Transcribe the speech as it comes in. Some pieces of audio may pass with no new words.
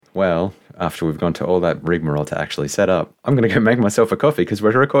Well, after we've gone to all that rigmarole to actually set up, I'm going to go make myself a coffee because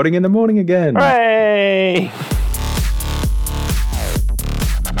we're recording in the morning again. Hooray!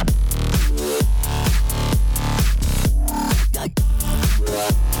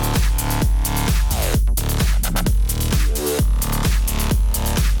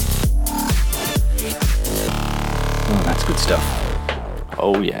 Oh, that's good stuff.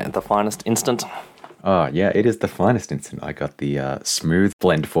 Oh yeah, the finest instant. Oh, yeah, it is the finest instant. I got the Smooth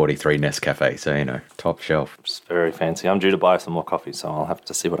Blend 43 Nescafe, so, top shelf. It's very fancy. I'm due to buy some more coffee, so I'll have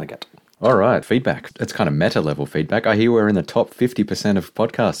to see what I get. All right, feedback. It's kind of meta-level feedback. I hear we're in the top 50% of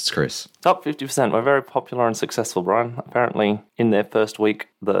podcasts, Chris. Top 50%. We're very popular and successful, Brian. Apparently, in their first week,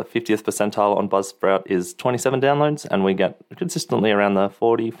 the 50th percentile on Buzzsprout is 27 downloads, and we get consistently around the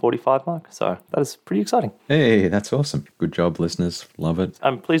 40, 45 mark. So that is pretty exciting. Hey, that's awesome. Good job, listeners. Love it.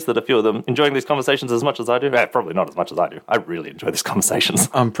 I'm pleased that a few of them enjoying these conversations as much as I do. Probably not as much as I do. I really enjoy these conversations.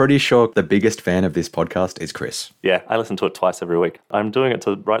 I'm pretty sure the biggest fan of this podcast is Chris. Yeah, I listen to it twice every week. I'm doing it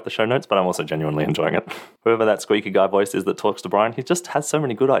to write the show notes, but I'm also genuinely enjoying it. Whoever that squeaky guy voice is that talks to Brian, he just has so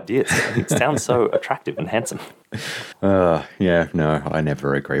many good ideas. He sounds so attractive and handsome. Yeah, no, I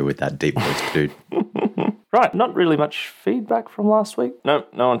never agree with that deep voiced dude. Right, not really much feedback from last week. No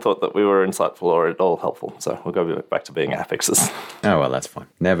one thought that we were insightful or at all helpful, so we'll go back to being affixes. Oh, well, that's fine.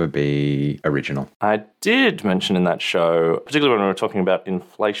 Never be original. I did mention in that show, particularly when we were talking about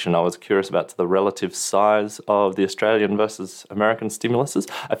inflation, I was curious about the relative size of the Australian versus American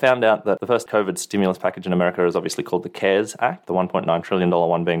stimuluses. I found out that the first COVID stimulus package in America is obviously called the CARES Act, the $1.9 trillion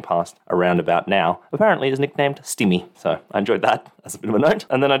one being passed around about now. Apparently is nicknamed Stimmy, so I enjoyed that as a bit of a note.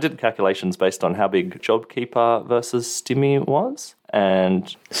 And then I did calculations based on how big JobKeeper versus Stimmy was.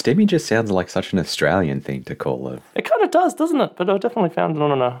 And Stimmy just sounds like such an Australian thing to call it. It kind of does, doesn't it? But I definitely found it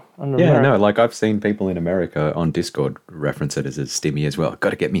on Yeah, no, like I've seen people in America on Discord reference it as a Stimmy as well.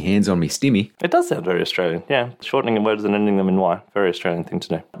 Got to get me hands on me Stimmy. It does sound very Australian, yeah. Shortening in words and ending them in Y. Very Australian thing to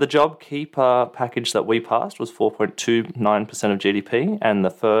do. The JobKeeper package that we passed was 4.29% of GDP, and the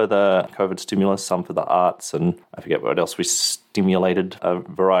further COVID stimulus, some for the arts, and I forget what else we stimulated, a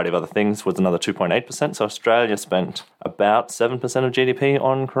variety of other things, was another 2.8%. So Australia spent about 7% of GDP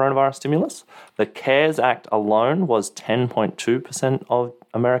on coronavirus stimulus. The CARES Act alone was 10.2% of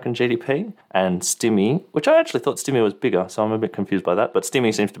American GDP, and Stimmy, which I actually thought Stimmy was bigger, so I'm a bit confused by that, but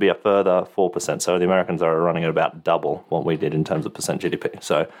Stimmy seems to be a further 4%, so the Americans are running at about double what we did in terms of percent GDP.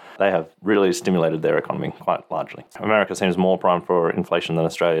 So they have really stimulated their economy quite largely. America seems more prime for inflation than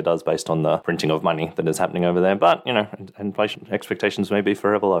Australia does based on the printing of money that is happening over there, but, inflation expectations may be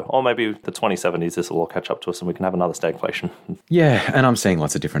forever low. Or maybe the 2070s, this will all catch up to us and we can have another stagflation. Yeah, and I'm seeing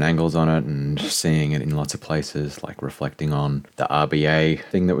lots of different angles on it and seeing it in lots of places, like reflecting on the RBA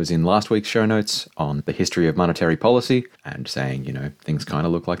thing that was in last week's show notes on the history of monetary policy and saying, things kind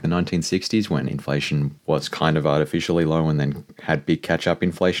of look like the 1960s when inflation was kind of artificially low and then had big catch-up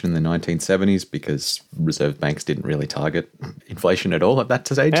inflation in the 1970s because reserve banks didn't really target inflation at all at that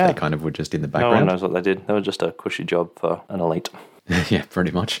stage. Yeah. They kind of were just in the background. No one knows what they did. They were just a cushy job for an elite. Yeah,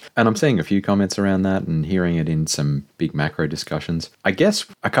 pretty much. And I'm seeing a few comments around that and hearing it in some big macro discussions. I guess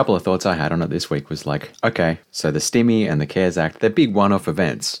a couple of thoughts I had on it this week was like, okay, so the Stimmy and the CARES Act, they're big one-off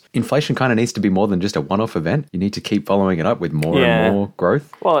events. Inflation kind of needs to be more than just a one-off event. You need to keep following it up with more and more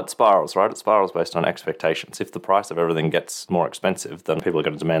growth. Well, it spirals, right? It spirals based on expectations. If the price of everything gets more expensive, then people are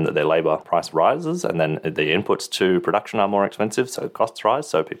going to demand that their labour price rises, and then the inputs to production are more expensive, so costs rise,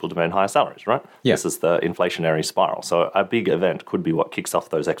 so people demand higher salaries, right? Yeah. This is the inflationary spiral. So a big event could be what kicks off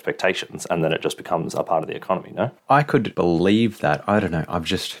those expectations, and then it just becomes a part of the economy, no? I could believe that. I don't know.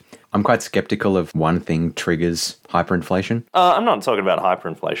 I'm quite skeptical of one thing triggers hyperinflation. I'm not talking about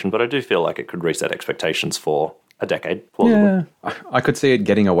hyperinflation, but I do feel like it could reset expectations for a decade, plausibly. Yeah, I could see it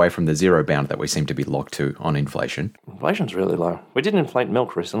getting away from the zero bound that we seem to be locked to on inflation. Inflation's really low. We did inflate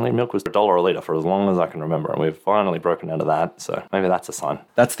milk recently. Milk was $1 a litre for as long as I can remember, and we've finally broken out of that, so maybe that's a sign.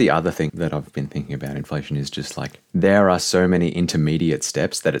 That's the other thing that I've been thinking about inflation is just like, there are so many intermediate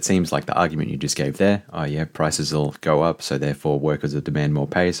steps that it seems like the argument you just gave there, prices will go up, so therefore workers will demand more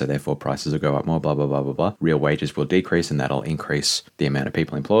pay, so therefore prices will go up more, blah, blah, blah, blah, blah. Real wages will decrease, and that'll increase the amount of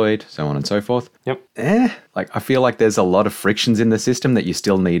people employed, so on and so forth. Yep. I feel like there's a lot of frictions in the system that you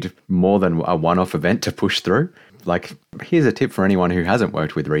still need more than a one-off event to push through. Like, Here's a tip for anyone who hasn't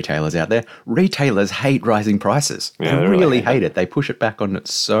worked with retailers out there. Retailers hate rising prices. Yeah, they they really really hate it. They push it back on it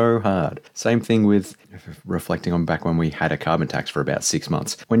so hard. Same thing with reflecting on back when we had a carbon tax for about 6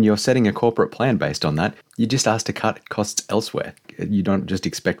 months. When you're setting a corporate plan based on that, you just ask to cut costs elsewhere. You don't just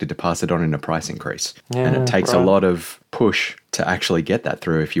expect it to pass it on in a price increase. And it takes a lot of push to actually get that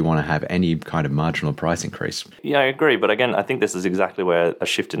through if you want to have any kind of marginal price increase. Yeah, I agree. But again, I think this is exactly where a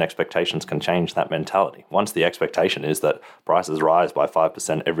shift in expectations can change that mentality. Once the expectation is that prices rise by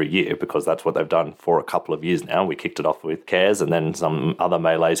 5% every year, because that's what they've done for a couple of years now. We kicked it off with CARES and then some other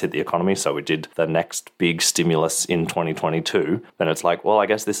melees hit the economy. So we did the next big stimulus in 2022. Then it's like, well, I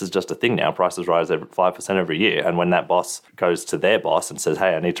guess this is just a thing now. Prices rise 5% every year. And when that boss goes to their boss and says,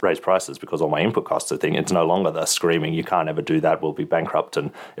 hey, I need to raise prices because all my input costs are thing, it's no longer the screaming, you can't ever do that, we'll be bankrupt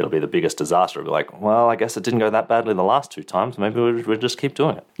and it'll be the biggest disaster. It'll be like, well, I guess it didn't go that badly the last 2 times. Maybe we'll just keep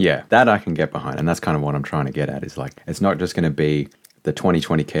doing it. Yeah, that I can get behind. And that's kind of what I'm trying to get at is like, it's not just going to be the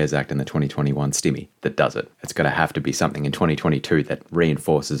 2020 CARES Act and the 2021 Stimmy that does it. It's going to have to be something in 2022 that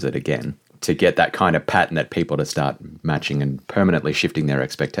reinforces it again to get that kind of pattern that people to start matching and permanently shifting their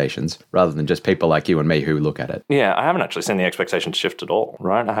expectations rather than just people like you and me who look at it. Yeah, I haven't actually seen the expectations shift at all,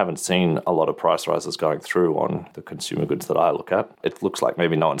 right? I haven't seen a lot of price rises going through on the consumer goods that I look at. It looks like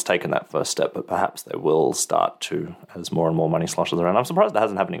maybe no one's taken that first step, but perhaps they will start to as more and more money sloshes around. I'm surprised that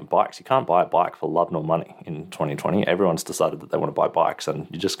hasn't happened in bikes. You can't buy a bike for love nor money in 2020. Everyone's decided that they want to buy bikes and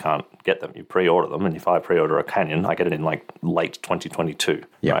you just can't get them. You pre-order them, and if I pre-order a Canyon, I get it in like late 2022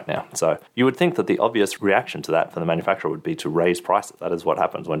 right now. So you would think that the obvious reaction to that for the manufacturer would be to raise prices. That is what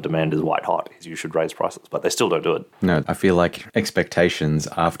happens when demand is white hot, is you should raise prices, but they still don't do it. No, I feel like expectations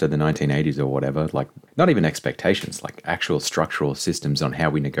after the 1980s or whatever, like not even expectations, like actual structural systems on how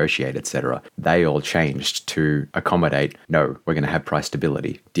we negotiate, etc., they all changed to accommodate, no, we're going to have price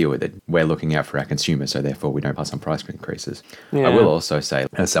stability, deal with it. We're looking out for our consumers, so therefore we don't pass on price increases. Yeah. I will also say,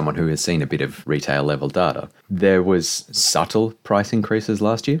 as someone who has seen a bit of retail level data, there was subtle price increases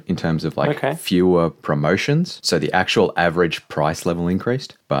last year in terms of like fewer promotions. So the actual average price level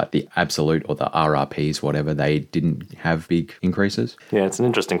increased, but the absolute or the RRPs, whatever, they didn't have big increases. Yeah, it's an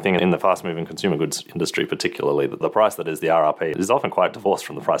interesting thing in the fast-moving consumer goods industry particularly, that the price that is the RRP is often quite divorced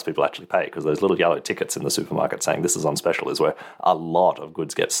from the price people actually pay, because those little yellow tickets in the supermarket saying this is on special is where a lot of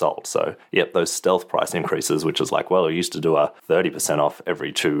goods get sold. So, yep, those stealth price increases, which is like, well, we used to do a 30% off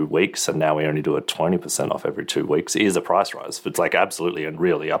every 2 weeks, and now we only do a 20% off every 2 weeks, is a price rise. It's like absolutely and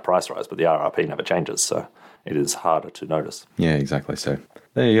really a price rise, but the RRP never changes, so it is harder to notice. Yeah, exactly. So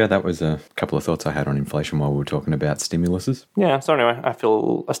there you go. That was a couple of thoughts I had on inflation while we were talking about stimuluses. Yeah, so anyway, I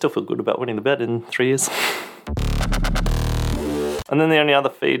still feel good about winning the bet in 3 years. And then the only other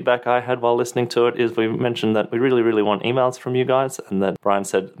feedback I had while listening to it is we mentioned that we really, really want emails from you guys, and that Brian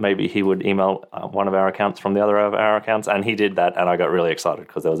said maybe he would email one of our accounts from the other of our accounts, and he did that, and I got really excited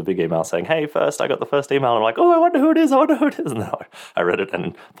because there was a big email saying, hey, I got the first email, and I'm like, oh, I wonder who it is, And then I read it,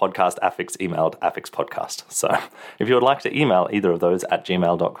 and Podcast Affix emailed Affix Podcast. So if you would like to email either of those at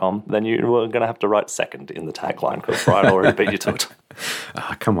gmail.com, then you were going to have to write second in the tagline because Brian already beat you to it.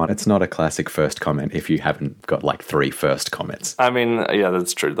 Oh, come on. It's not a classic first comment if you haven't got like 3 first comments. I mean, yeah,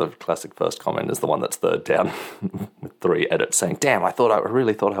 that's true. The classic first comment is the one that's third down with 3 edits saying, damn, I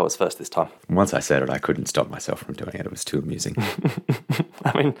really thought I was first this time. Once I said it, I couldn't stop myself from doing it. It was too amusing.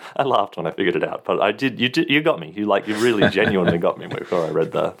 I mean, I laughed when I figured it out, but you got me. You really genuinely got me before I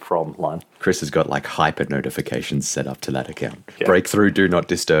read the from line. Chris has got like hyper notifications set up to that account. Yeah. Breakthrough, do not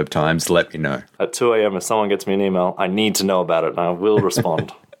disturb times, let me know. At 2 a.m, if someone gets me an email, I need to know about it and I will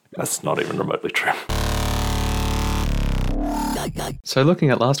respond. That's not even remotely true. So looking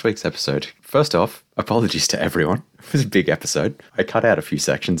at last week's episode, first off, apologies to everyone. It was a big episode. I cut out a few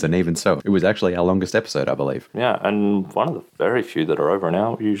sections, and even so, it was actually our longest episode, I believe. Yeah, and one of the very few that are over an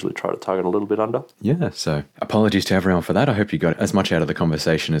hour. We usually try to target a little bit under. Yeah, so apologies to everyone for that. I hope you got as much out of the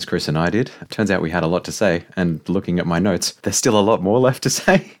conversation as Chris and I did. Turns out we had a lot to say, and looking at my notes, there's still a lot more left to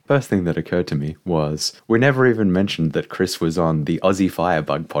say. First thing that occurred to me was we never even mentioned that Chris was on the Aussie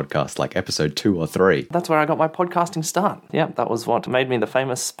Firebug podcast, like episode 2 or 3. That's where I got my podcasting start. Yeah, that was what made me the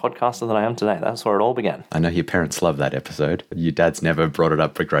famous podcaster that I am today. That's where it all began. I know your parents love that episode. Your dad's never brought it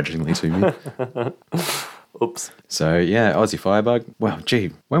up begrudgingly to me. Oops. So, yeah, Aussie Firebug. Well,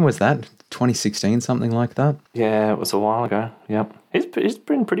 gee, when was that? 2016, something like that? Yeah, it was a while ago. Yep. He's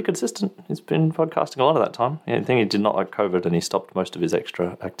been pretty consistent. He's been podcasting a lot of that time. I think he did not like COVID, and he stopped most of his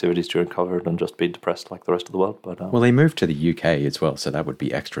extra activities during COVID and just be depressed like the rest of the world. But well, he moved to the UK as well, so that would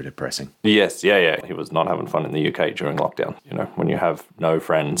be extra depressing. Yes, yeah. He was not having fun in the UK during lockdown. You know, when you have no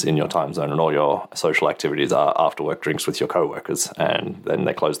friends in your time zone and all your social activities are after work drinks with your co-workers, and then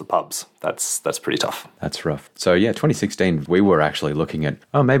they close the pubs. That's pretty tough. That's rough. So yeah, 2016, we were actually looking at,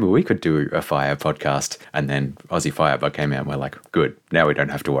 maybe we could do a fire podcast, and then Aussie Firebug came out and we're like, good, now we don't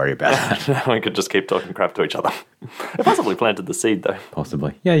have to worry about that. We could just keep talking crap to each other. It possibly planted the seed, though.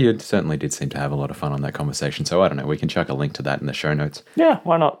 Possibly. Yeah, you certainly did seem to have a lot of fun on that conversation, so I don't know, we can chuck a link to that in the show notes. Yeah,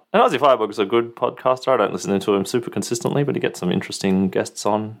 why not? And Aussie Firebug's a good podcaster. I don't listen to him super consistently, but he gets some interesting guests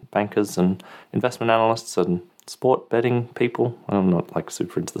on, bankers and investment analysts and sport betting people. I'm not like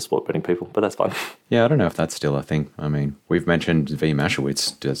super into the sport betting people, but that's fine. Yeah, I don't know if that's still a thing. I mean, we've mentioned V.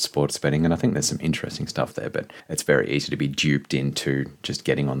 Mashowitz does sports betting, and I think there's some interesting stuff there, but it's very easy to be duped into just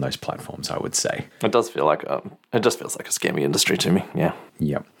getting on those platforms, I would say. It does feel like it just feels like a scammy industry to me. Yeah.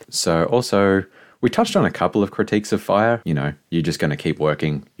 Yep. So also, we touched on a couple of critiques of FIRE. You know, you're just going to keep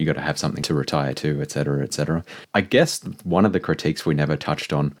working. You got to have something to retire to, etc., etc. I guess one of the critiques we never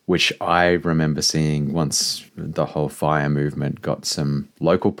touched on, which I remember seeing once the whole FIRE movement got some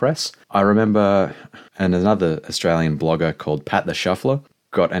local press. I remember, and another Australian blogger called Pat the Shuffler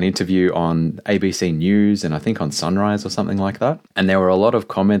got an interview on ABC News and I think on Sunrise or something like that. And there were a lot of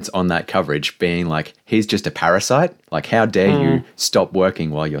comments on that coverage being like, he's just a parasite. Like, how dare you stop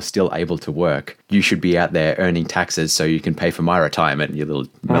working while you're still able to work? You should be out there earning taxes so you can pay for my retirement, you little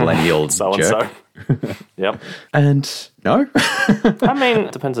millennial jerk. Yep. And no? I mean,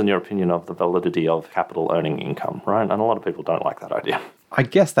 it depends on your opinion of the validity of capital earning income, right? And a lot of people don't like that idea. I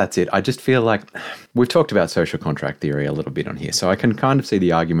guess that's it. I just feel like we've talked about social contract theory a little bit on here. So I can kind of see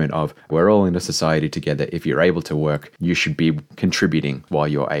the argument of we're all in a society together. If you're able to work, you should be contributing while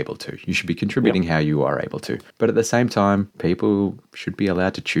you're able to. You should be contributing how you are able to. But at the same time, people should be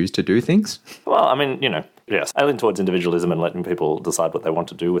allowed to choose to do things. Well, I mean, you know, yes, I lean towards individualism and letting people decide what they want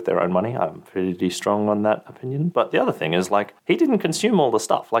to do with their own money. I'm pretty strong on that opinion. But the other thing is, like, he didn't consume all the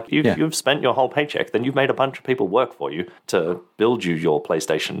stuff. Like, you've spent your whole paycheck, then you've made a bunch of people work for you to build you your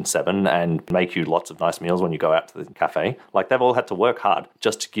PlayStation 7 and make you lots of nice meals when you go out to the cafe. Like, they've all had to work hard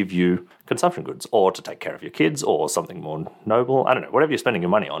just to give you consumption goods or to take care of your kids or something more noble. I don't know, whatever you're spending your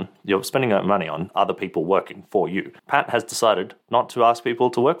money on, you're spending that money on other people working for you. Pat has decided not to ask people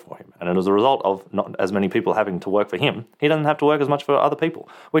to work for him. And as a result of not as many people having to work for him, he doesn't have to work as much for other people,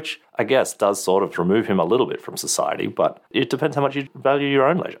 which I guess does sort of remove him a little bit from society, but it depends how much you value your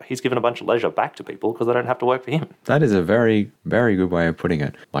own leisure. He's given a bunch of leisure back to people because they don't have to work for him. That is a very, very good way of putting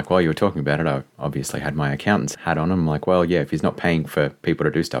it. Like, while you were talking about it, I obviously had my accountant's hat on. I'm like, well, yeah, if he's not paying for people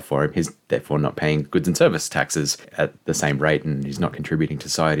to do stuff for him, he's therefore not paying goods and service taxes at the same rate, and he's not contributing to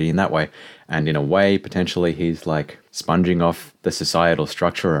society in that way. And in a way, potentially, he's like sponging off the societal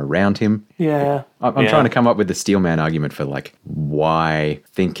structure around him. Yeah. I'm trying to come up with the steelman argument for like why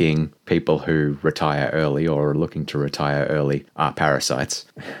thinking people who retire early or are looking to retire early are parasites.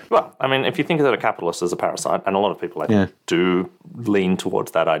 Well, I mean, if you think that a capitalist is a parasite, and a lot of people I think do lean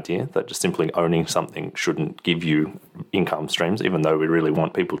towards that idea that just simply owning something shouldn't give you income streams, even though we really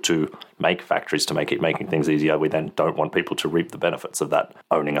want people to make factories to making things easier, we then don't want people to reap the benefits of that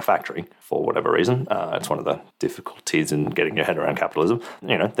owning a factory for whatever reason. It's one of the difficulties in getting your head around capitalism.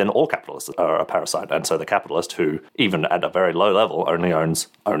 You know, then all capitalists are a parasite, and so the capitalist who, even at a very low level, only owns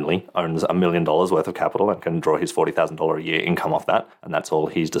 $1 million worth of capital and can draw his $40,000 a year income off that, and that's all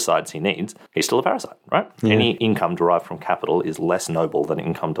he decides he needs, he's still a parasite, right? Yeah. Any income derived from capital is less noble than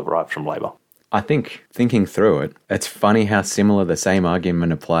income derived from labor. I think, thinking through it, it's funny how similar the same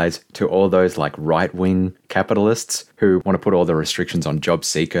argument applies to all those like right-wing capitalists who want to put all the restrictions on job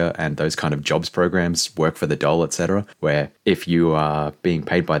seeker and those kind of jobs programs, work for the dole, etc., where if you are being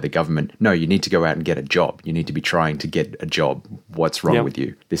paid by the government, no, you need to go out and get a job. You need to be trying to get a job. What's wrong with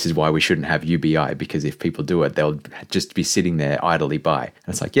you? This is why we shouldn't have UBI, because if people do it, they'll just be sitting there idly by. And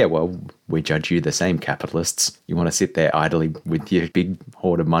it's like, yeah, well, we judge you the same, capitalists. You want to sit there idly with your big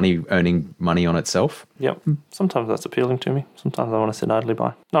hoard of money, earning money on itself? Yep. Sometimes that's appealing to me. Sometimes I want to sit idly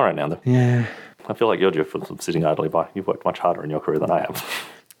by. Not right now, though. Yeah. I feel like you're due for sitting idly by. You've worked much harder in your career than I have.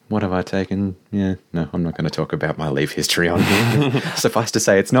 What have I taken? Yeah, no, I'm not going to talk about my leave history on here. Suffice to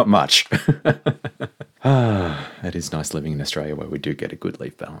say, it's not much. It is nice living in Australia where we do get a good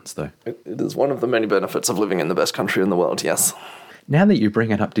leave balance, though. It is one of the many benefits of living in the best country in the world, yes. Now that you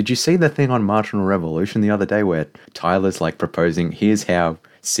bring it up, did you see the thing on Marginal Revolution the other day where Tyler's like proposing, here's how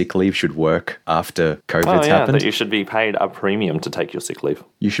sick leave should work after COVID's Oh, yeah, happened. that you should be paid a premium to take your sick leave.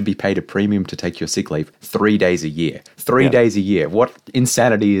 You should be paid a premium to take your sick leave 3 days a year. 3 days a year. What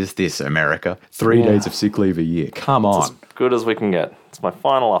insanity is this, America? 3 days of sick leave a year. Come on. As good as we can get. It's my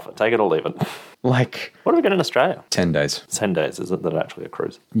final offer. Take it or leave it. Like, What do we get in Australia? 10 days. 10 days, is it, that it actually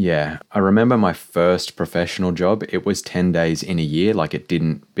accrues? Yeah. I remember my first professional job, it was 10 days in a year, like it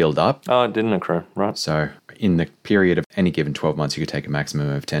didn't build up. Oh, it didn't accrue, right? So in the period of any given 12 months, you could take a maximum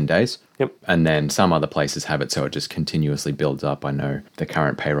of 10 days. Yep. And then some other places have it so it just continuously builds up. I know the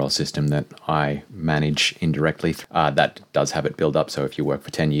current payroll system that I manage indirectly, that does have it build up. So if you work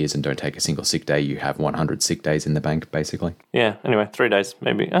for 10 years and don't take a single sick day, you have 100 sick days in the bank, basically. Yeah, anyway, 3 days,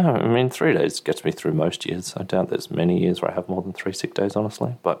 maybe. 3 days gets me through most years. I doubt there's many years where I have more than 3 sick days,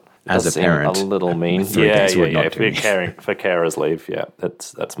 honestly. But it As does a seem parent, a little mean. 3 days would not If do you're me. caring for carers leave,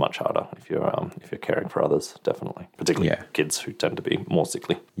 that's much harder. If you're caring for others, definitely, particularly kids who tend to be more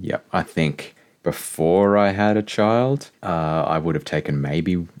sickly. Yep. I think before I had a child, I would have taken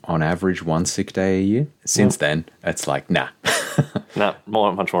maybe on average 1 sick day a year. Since then, it's like, nah. No,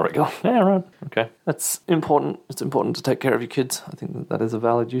 much more regular. Yeah, right. Okay. That's important. It's important to take care of your kids. I think that is a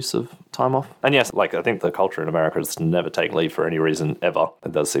valid use of time off. And yes, I think the culture in America is to never take leave for any reason ever.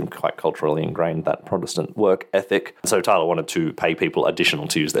 It does seem quite culturally ingrained, that Protestant work ethic. So Tyler wanted to pay people additional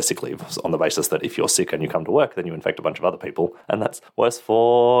to use their sick leave on the basis that if you're sick and you come to work, then you infect a bunch of other people. And that's worse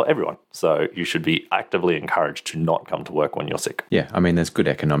for everyone. So you should be actively encouraged to not come to work when you're sick. Yeah, I mean, there's good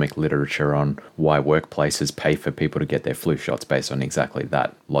economic literature on why workplaces pay for people to get their flu shots based on exactly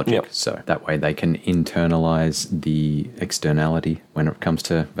that logic. Yep. So that way they can internalize the externality when it comes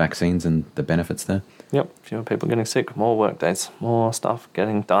to vaccines and the benefits there. Yep, fewer people getting sick, more work days, more stuff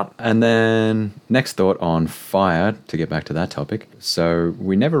getting done. And then next thought on fire, to get back to that topic. So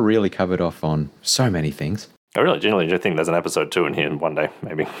we never really covered off on so many things. I really genuinely do think there's an episode 2 in here one day,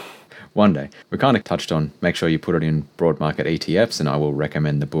 maybe. One day. We kind of touched on make sure you put it in broad market ETFs, and I will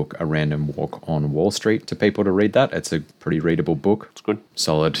recommend the book A Random Walk on Wall Street to people to read that. It's a pretty readable book. It's good.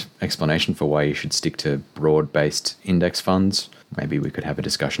 Solid explanation for why you should stick to broad-based index funds. Maybe we could have a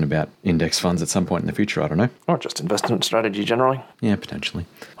discussion about index funds at some point in the future, I don't know. Or just investment strategy generally. Yeah, potentially.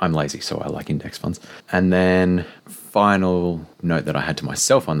 I'm lazy, so I like index funds. And then final note that I had to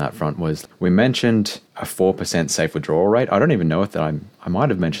myself on that front was we mentioned a 4% safe withdrawal rate. I don't even know if that I might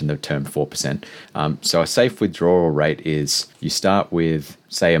have mentioned the term 4%. So a safe withdrawal rate is you start with,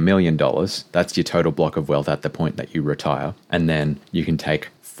 say, $1 million. That's your total block of wealth at the point that you retire. And then you can take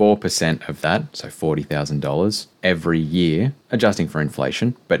 4% of that, so $40,000 every year, adjusting for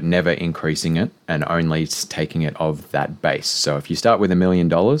inflation, but never increasing it and only taking it of that base. So if you start with $1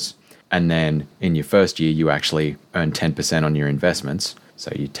 million and then in your first year, you actually earn 10% on your investments.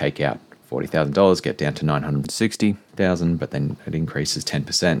 So you take out $40,000, get down to $960,000, but then it increases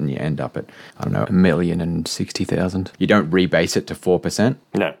 10% and you end up at, $1,060,000. You don't rebase it to 4%.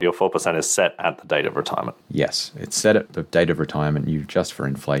 No, your 4% is set at the date of retirement. Yes, it's set at the date of retirement. You adjust for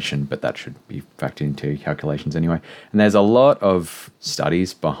inflation, but that should be factored into your calculations anyway. And there's a lot of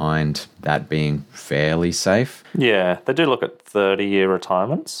studies behind that being fairly safe. Yeah, they do look at 30-year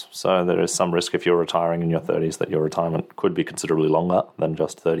retirements. So there is some risk if you're retiring in your 30s that your retirement could be considerably longer than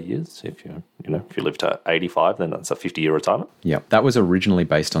just 30 years. If you live to 85, then that's a 50-year retirement. Yeah, that was originally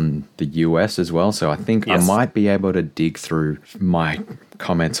based on the US as well. So I think I might be able to dig through my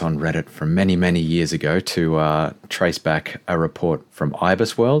comments on Reddit from many, many years ago to trace back a report from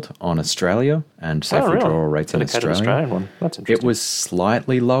IBIS World on Australia and safe withdrawal rates in Australia. Australian one. That's interesting. It was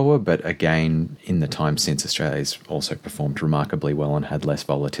slightly lower, but again, in the time since, Australia's also performed remarkably well and had less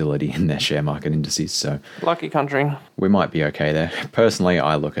volatility in their share market indices. So lucky country. We might be okay there. Personally,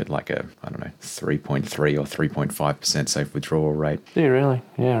 I look at like a, 3.3 or 3.5% safe withdrawal rate. Do you really?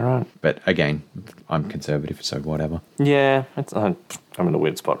 Yeah, right. But again, I'm conservative, so whatever. Yeah, I'm in a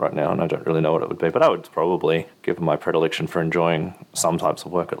weird spot right now and I don't really know what it would be, but I would probably, given my predilection for enjoying some types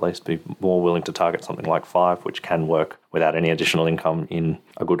of work at least, be more willing to target something like 5, which can work without any additional income in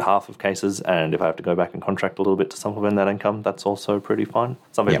a good half of cases. And if I have to go back and contract a little bit to supplement that income, that's also pretty fine.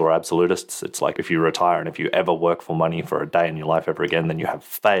 Some people are absolutists. It's like if you retire and if you ever work for money for a day in your life ever again, then you have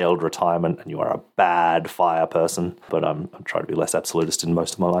failed retirement and you are a bad fire person. But I'm trying to be less absolutist in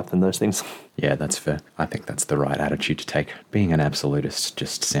most of my life than those things. Yeah, that's fair. I think that's the right attitude to take. Being an absolutist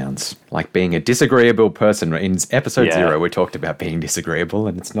just sounds like being a disagreeable person. In episode 0, we talked about being disagreeable,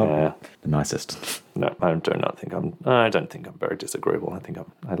 and it's not the nicest. No, I don't think I'm very disagreeable. I think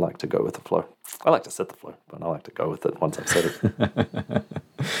I like to go with the flow. I like to set the flow, but I like to go with it once I've said it.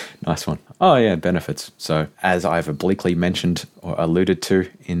 Nice one. Oh, yeah, benefits. So, as I've obliquely mentioned or alluded to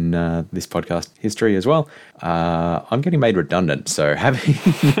in this podcast history as well, I'm getting made redundant. So, having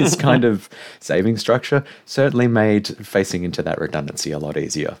this kind of saving structure certainly made facing into that redundancy a lot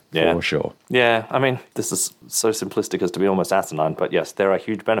easier, for sure. Yeah, I mean, this is so simplistic as to be almost asinine, but yes, there are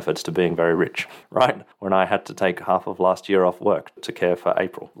huge benefits to being very rich, right? When I had to take half of last year off work to care for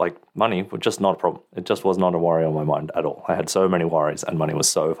April, like money was just not a problem. It just was not a worry on my mind at all. I had so many worries and money was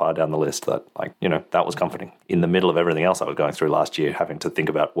so far down the list that, like, you know, that was comforting. In the middle of everything else I was going through last year, having to think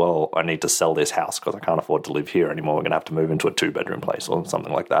about, well, I need to sell this house because I can't afford to live here anymore. We're going to have to move into a 2-bedroom place or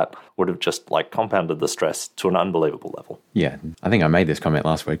something like that. Would have just like compounded the stress to an unbelievable level. Yeah, I think I made this comment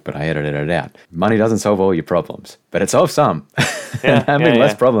last week, but I edited it out. Money doesn't solve all your problems, but it solves some. And having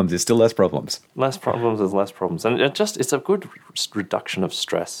less problems is still less problems. Less problems is less problems. And it's a good reduction of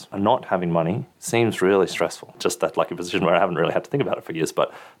stress. And not having money seems really stressful. Just that lucky position where I haven't really had to think about it for years.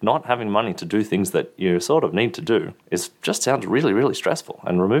 But not having money to do things that you sort of need to do just sounds really, really stressful.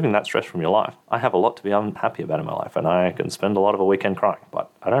 And removing that stress from your life, I have a lot to be unhappy about in my life. And I can spend a lot of a weekend crying.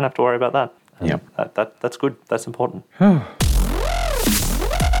 But I don't have to worry about that. Yep. That's good. That's important.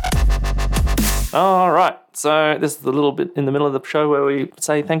 All right. So this is the little bit in the middle of the show where we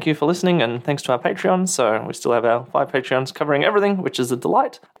say thank you for listening and thanks to our Patreons. So we still have our 5 Patreons covering everything, which is a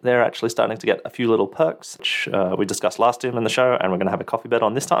delight. They're actually starting to get a few little perks, which we discussed last time in the show, and we're going to have a coffee bet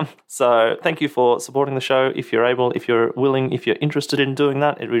on this time. So thank you for supporting the show. If you're able, if you're willing, if you're interested in doing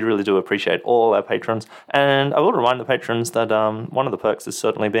that, we really do appreciate all our patrons. And I will remind the patrons that one of the perks is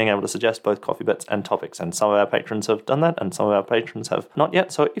certainly being able to suggest both coffee bets and topics. And some of our patrons have done that, and some of our patrons have not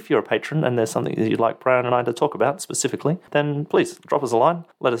yet. So if you're a patron and there's something that you'd like Brian and I to talk about specifically, then please drop us a line,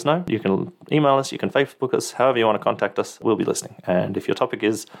 let us know. You can email us, you can Facebook us, however you want to contact us, we'll be listening. And if your topic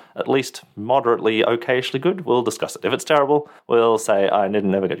is at least moderately okayishly good, we'll discuss it. If it's terrible, we'll say, I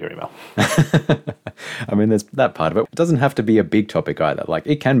didn't ever get your email. I mean, there's that part of it. It doesn't have to be a big topic either. Like,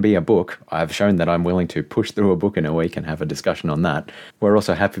 it can be a book. I've shown that I'm willing to push through a book in a week and have a discussion on that. We're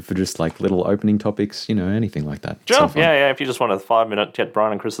also happy for just like little opening topics, you know, anything like that. Sure, yeah. If you just want a 5-minute get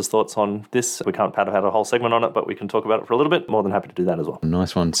Brian and Chris's thoughts on this, we can't have a whole segment on it, but we can talk about it for a little bit. More than happy to do that as well.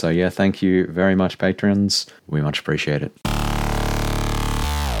 Nice one. So yeah, thank you very much, patrons. We much appreciate it.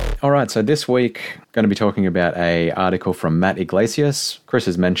 All right, so this week, going to be talking about an article from Matt Iglesias. Chris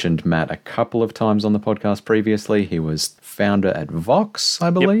has mentioned Matt a couple of times on the podcast previously. He was founder at Vox,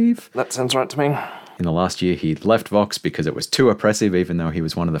 I believe. Yep, that sounds right to me. In the last year, he left Vox because it was too oppressive, even though he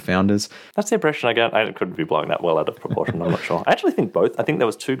was one of the founders. That's the impression I get. I could be blowing that well out of proportion, I'm not sure. I actually think both. I think there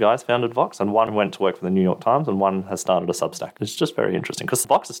was 2 guys founded Vox, and one went to work for the New York Times, and one has started a Substack. It's just very interesting, because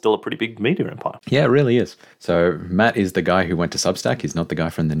Vox is still a pretty big media empire. Yeah, it really is. So Matt is the guy who went to Substack. He's not the guy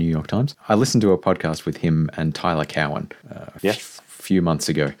from the New York Times. I listened to a podcast with him and Tyler Cowen. Few months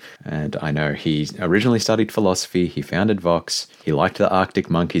ago, and I know he originally studied philosophy. He founded Vox. He liked the Arctic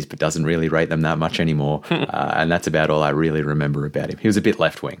monkeys, but doesn't really rate them that much anymore. And that's about all I really remember about him. He was a bit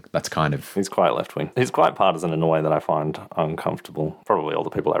left-wing. That's kind of... He's quite left-wing. He's quite partisan in a way that I find uncomfortable. Probably all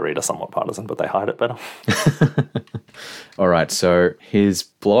the people I read are somewhat partisan, but they hide it better. All right, so his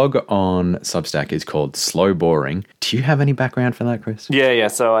blog on Substack is called Slow Boring. Do you have any background for that, Chris? Yeah.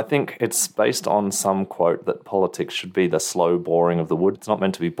 So I think it's based on some quote that politics should be the slow boring of the wood. It's not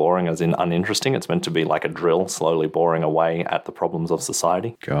meant to be boring as in uninteresting. It's meant to be like a drill, slowly boring away at the problems of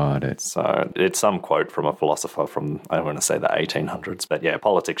society. Got it. So it's some quote from a philosopher from, I want to say, the 1800s. But yeah,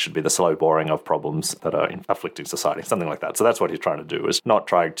 politics should be the slow boring of problems that are afflicting society, something like that. So that's what he's trying to do, is not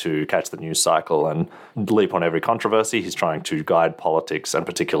trying to catch the news cycle and leap on every controversy. He's trying to guide politics, and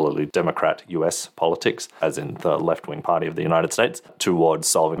particularly Democrat US politics, as in the left-wing party of the United States, towards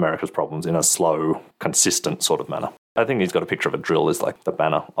solving America's problems in a slow, consistent sort of manner. I think he's got a picture of a drill as like the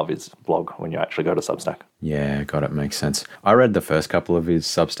banner of his blog when you actually go to Substack. Yeah, got it. Makes sense. I read the first couple of his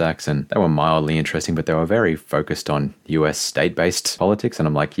Substacks and they were mildly interesting, but they were very focused on US state-based politics. And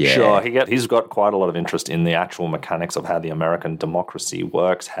I'm like, yeah. Sure, he's got quite a lot of interest in the actual mechanics of how the American democracy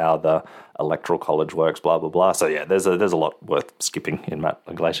works, how the electoral college works, blah, blah, blah. So yeah, there's a lot worth skipping in Matt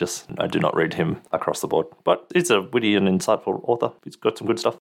Iglesias. I do not read him across the board, but he's a witty and insightful author. He's got some good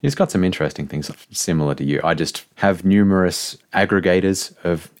stuff. He's got some interesting things similar to you. I just have numerous aggregators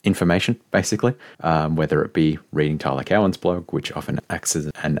of information, basically, whether it be reading Tyler Cowen's blog, which often acts as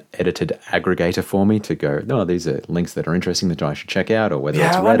an edited aggregator for me to go, no, these are links that are interesting that I should check out, or whether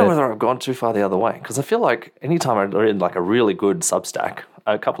it's Reddit. I wonder whether I've gone too far the other way, because I feel like anytime I read like a really good Substack,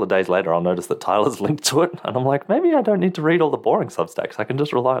 a couple of days later, I'll notice that Tyler's linked to it. And I'm like, maybe I don't need to read all the boring Substacks. I can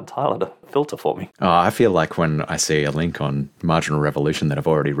just rely on Tyler to filter for me. Oh, I feel like when I see a link on Marginal Revolution that I've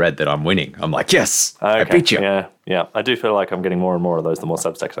already read that I'm winning, I'm like, yes, I beat you. Yeah. I do feel like I'm getting more and more of those the more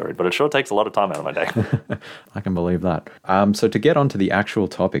Substacks I read, but it sure takes a lot of time out of my day. I can believe that. So to get on to the actual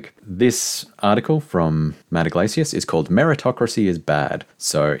topic, this article from Matt Iglesias is called Meritocracy is Bad.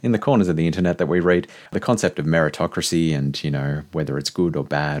 So in the corners of the internet that we read, the concept of meritocracy and, whether it's good or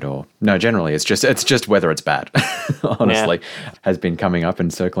bad or... No, generally it's just whether it's bad, honestly, has been coming up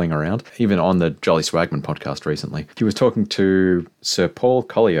and circling around. Even on the Jolly Swagman podcast recently, he was talking to Sir Paul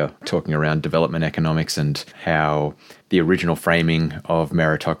Collier, talking around development economics and how the original framing of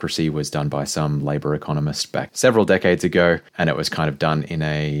meritocracy was done by some labor economist back several decades ago, and it was kind of done in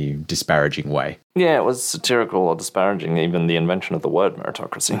a disparaging way. Yeah, it was satirical or disparaging, even the invention of the word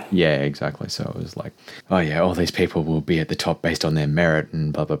meritocracy. Yeah, exactly. So it was like, oh yeah, all these people will be at the top based on their merit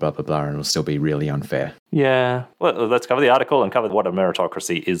and blah, blah, blah, blah, blah, and it'll still be really unfair. Yeah. Well, let's cover the article and cover what a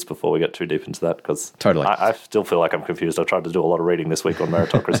meritocracy is before we get too deep into that, because totally. I still feel like I'm confused. I tried to do a lot of reading this week on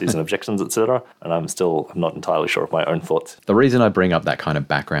meritocracies and objections, etc., and I'm not entirely sure of my own thoughts. The reason I bring up that kind of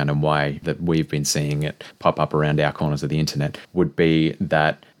background and why that we've been seeing it pop up around our corners of the internet would be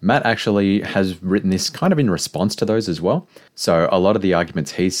that Matt actually has written this kind of in response to those as well. So a lot of the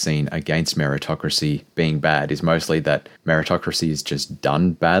arguments he's seen against meritocracy being bad is mostly that meritocracy is just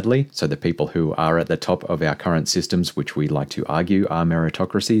done badly. So the people who are at the top of our current systems, which we like to argue are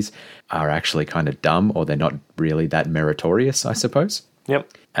meritocracies, are actually kind of dumb, or they're not really that meritorious, I suppose.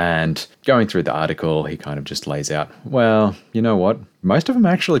 Yep. And going through the article, he kind of just lays out, well, you know what? Most of them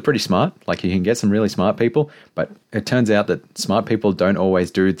are actually pretty smart. Like, you can get some really smart people, but it turns out that smart people don't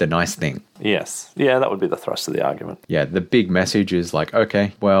always do the nice thing. Yes. Yeah, that would be the thrust of the argument. Yeah, the big message is like,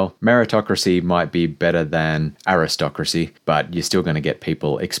 okay, well, meritocracy might be better than aristocracy, but you're still going to get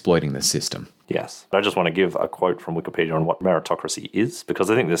people exploiting the system. Yes. I just want to give a quote from Wikipedia on what meritocracy is, because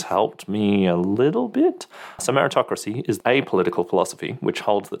I think this helped me a little bit. So meritocracy is a political philosophy which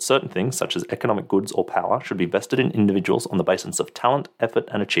holds that certain things, such as economic goods or power, should be vested in individuals on the basis of talent, effort,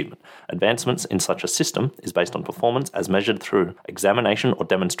 and achievement. Advancements in such a system is based on performance as measured through examination or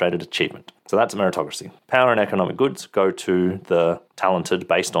demonstrated achievement. So that's meritocracy. Power and economic goods go to the talented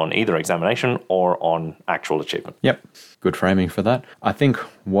based on either examination or on actual achievement. Yep. Good framing for that. I think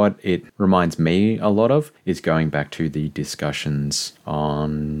what it reminds me a lot of is going back to the discussions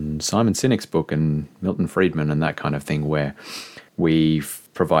on Simon Sinek's book and Milton Friedman and that kind of thing, where we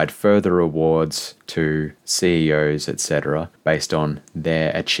provide further awards to CEOs, etc., based on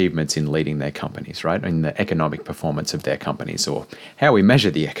their achievements in leading their companies, right? And the economic performance of their companies, or how we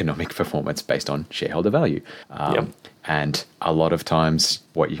measure the economic performance based on shareholder value. And a lot of times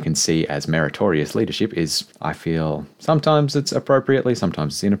what you can see as meritorious leadership is, I feel, sometimes it's appropriately,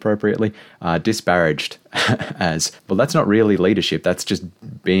 sometimes it's inappropriately, disparaged as, well, that's not really leadership. That's just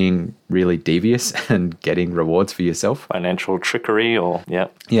being really devious and getting rewards for yourself. Financial trickery or, Yeah,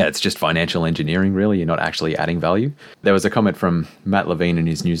 it's just financial engineering, really. You're not actually adding value. There was a comment from Matt Levine in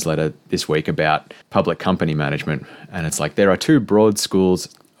his newsletter this week about public company management. And it's like, there are two broad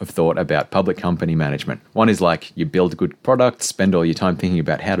schools of thought about public company management. One is like, you build good products, spend all your time thinking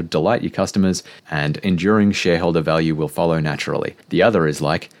about how to delight your customers, and enduring shareholder value will follow naturally. The other is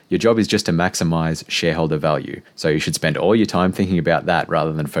like, your job is just to maximize shareholder value. So you should spend all your time thinking about that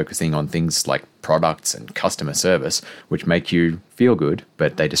rather than focusing on things like products and customer service, which make you feel good,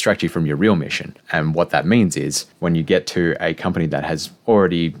 but they distract you from your real mission. And what that means is, when you get to a company that has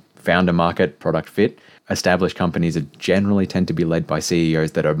already found a market product fit, established companies generally tend to be led by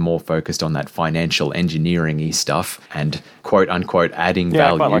CEOs that are more focused on that financial engineering-y stuff and quote-unquote adding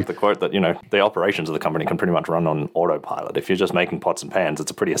value. Yeah, I quite like the quote that, the operations of the company can pretty much run on autopilot. If you're just making pots and pans,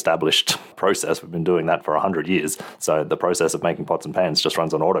 it's a pretty established process. We've been doing that for 100 years. So the process of making pots and pans just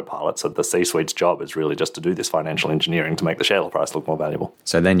runs on autopilot. So the C-suite's job is really just to do this financial engineering to make the share price look more valuable.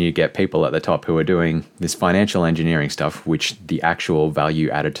 So then you get people at the top who are doing this financial engineering stuff, which the actual value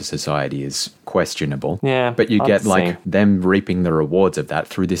added to society is questionable. Yeah, but you get them reaping the rewards of that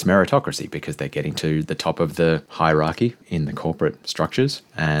through this meritocracy, because they're getting to the top of the hierarchy in the corporate structures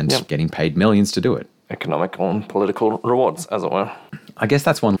and getting paid millions to do it. Economic and political rewards, as it were. I guess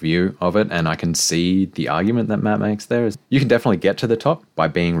that's one view of it, and I can see the argument that Matt makes there. Is you can definitely get to the top by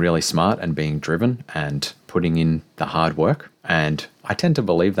being really smart and being driven and putting in the hard work. And I tend to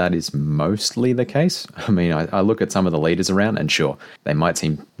believe that is mostly the case. I mean, I look at some of the leaders around, and sure, they might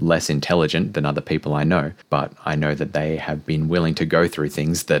seem less intelligent than other people I know, but I know that they have been willing to go through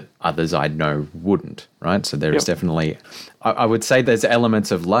things that others I know wouldn't, right? So there is definitely, I would say there's elements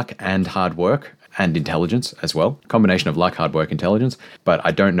of luck and hard work, and intelligence as well. Combination of luck, hard work, intelligence. But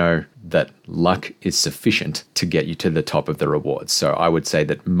I don't know that luck is sufficient to get you to the top of the rewards. So I would say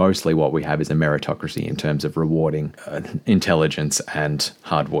that mostly what we have is a meritocracy in terms of rewarding intelligence and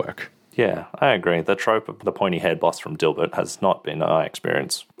hard work. Yeah, I agree. The trope of the pointy-haired boss from Dilbert has not been my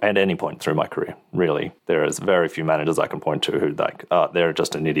experience at any point through my career, really. There is very few managers I can point to who, they're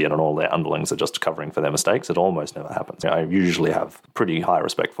just an idiot and all their underlings are just covering for their mistakes. It almost never happens. I usually have pretty high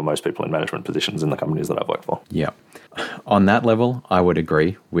respect for most people in management positions in the companies that I've worked for. Yeah. On that level, I would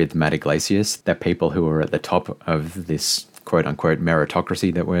agree with Matt Iglesias that people who are at the top of this quote-unquote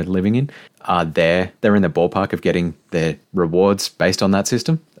meritocracy that we're living in are there. They're in the ballpark of getting their rewards based on that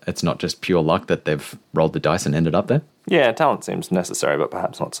system. It's not just pure luck that they've rolled the dice and ended up there. Yeah, talent seems necessary, but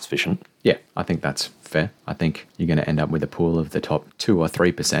perhaps not sufficient. Yeah, I think that's fair. I think you're going to end up with a pool of the top 2 or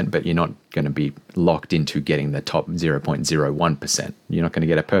 3%, but you're not going to be locked into getting the top 0.01%. You're not going to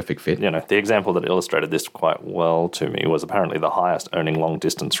get a perfect fit. The example that illustrated this quite well to me was apparently the highest earning long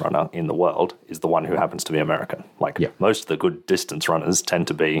distance runner in the world is the one who happens to be American. Most of the good distance runners tend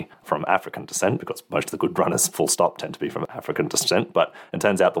to be from African descent, because most of the good runners, full stop, tend to be from African descent. But it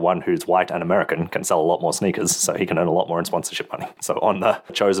turns out the one who's white and American can sell a lot more sneakers, so he can earn a lot more in sponsorship money. So on the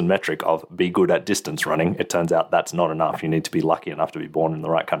chosen metric of be good at distance running, it turns out that's not enough. You need to be lucky enough to be born in the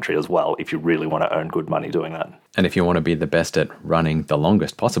right country as well if you really want to earn good money doing that. And if you want to be the best at running the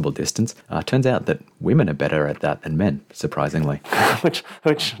longest possible distance, turns out that women are better at that than men, surprisingly.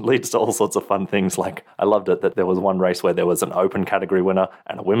 which leads to all sorts of fun things. Like, I loved it that there was one race where there was an open category winner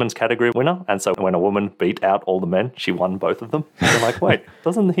and a women's category winner. And so when a woman beat out all the men, she won both of them. You're like, wait,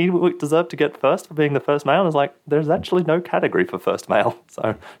 doesn't he deserve to get first for being the first male? And it's like, there's actually no category for first male.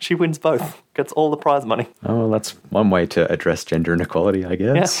 So she wins both, gets all the prize money. Oh, well, that's one way to address gender inequality, I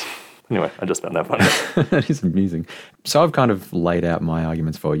guess. Yeah. Anyway, I just found that funny. That is amusing. So I've kind of laid out my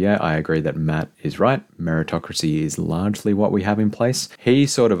arguments for, I agree that Matt is right. Meritocracy is largely what we have in place. He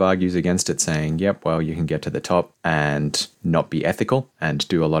sort of argues against it, saying, yep, well, you can get to the top and not be ethical and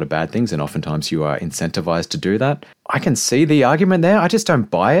do a lot of bad things, and oftentimes you are incentivized to do that. I can see the argument there. I just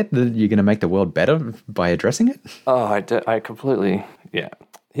don't buy it that you're going to make the world better by addressing it. Oh, I completely, yeah.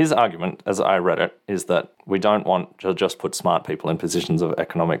 His argument, as I read it, is that we don't want to just put smart people in positions of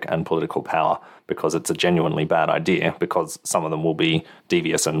economic and political power because it's a genuinely bad idea, because some of them will be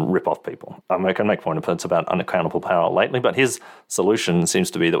devious and rip off people. I can make points about unaccountable power lately, but his solution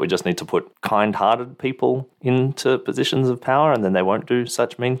seems to be that we just need to put kind-hearted people into positions of power and then they won't do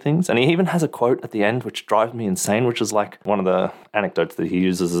such mean things. And he even has a quote at the end which drives me insane, which is like one of the anecdotes that he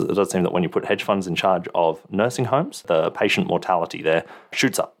uses. It does seem that when you put hedge funds in charge of nursing homes, the patient mortality there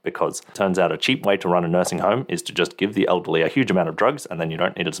shoots up, because it turns out a cheap way to run a nursing home is to just give the elderly a huge amount of drugs, and then you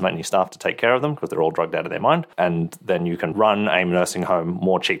don't need as many staff to take care of them because they're all drugged out of their mind. And then you can run a nursing home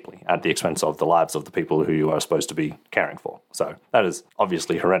more cheaply at the expense of the lives of the people who you are supposed to be caring for. So that is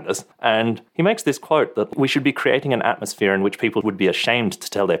obviously horrendous. And he makes this quote that we should be creating an atmosphere in which people would be ashamed to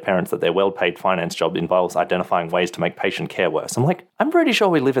tell their parents that their well-paid finance job involves identifying ways to make patient care worse. I'm like, I'm pretty sure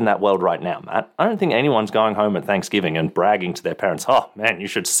we live in that world right now, Matt. I don't think anyone's going home at Thanksgiving and bragging to their parents, oh man, you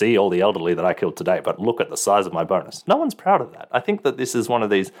should see all the elderly that I killed today, but look at the size of my bonus. No one's proud of that. I think that this is one of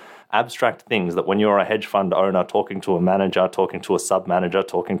these abstract things that when you're a hedge fund owner talking to a manager, talking to a sub-manager,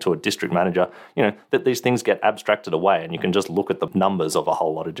 talking to a district manager, that these things get abstracted away and you can just look at the numbers of a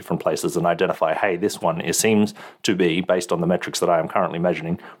whole lot of different places and identify, hey, this one seems to be, based on the metrics that I am currently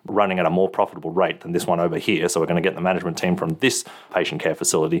measuring, running at a more profitable rate than this one over here. So we're going to get the management team from this patient care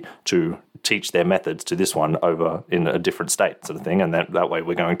facility to teach their methods to this one over in a different state, sort of thing. And that way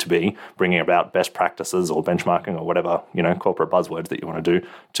we're going to be bringing about best practices or benchmarking or whatever, corporate buzzwords that you want to do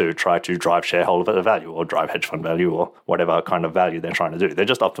to try to drive shareholder value or drive hedge fund value or whatever kind of value they're trying to do. They're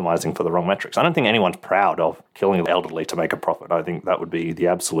just optimizing for the wrong metrics. I don't think anyone's proud of killing the elderly to make a profit. I think that would be the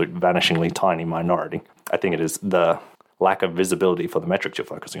absolute vanishingly tiny minority. I think it is the lack of visibility for the metrics you're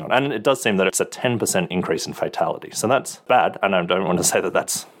focusing on. And it does seem that it's a 10% increase in fatality. So that's bad. And I don't want to say that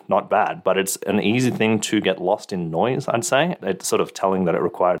that's not bad, but it's an easy thing to get lost in noise, I'd say. It's sort of telling that it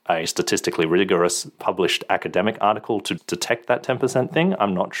required a statistically rigorous published academic article to detect that 10% thing.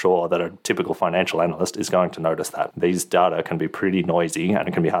 I'm not sure that a typical financial analyst is going to notice that. These data can be pretty noisy and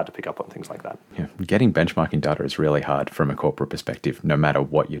it can be hard to pick up on things like that. Yeah, getting benchmarking data is really hard from a corporate perspective, no matter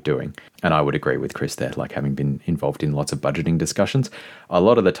what you're doing. And I would agree with Chris there, like having been involved in lots of budgeting discussions, a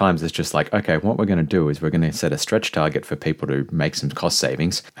lot of the times it's just like, okay, what we're going to do is we're going to set a stretch target for people to make some cost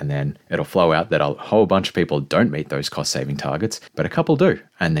savings. And then it'll flow out that a whole bunch of people don't meet those cost-saving targets, but a couple do.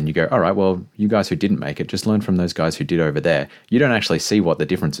 And then you go, all right, well, you guys who didn't make it, just learn from those guys who did over there. You don't actually see what the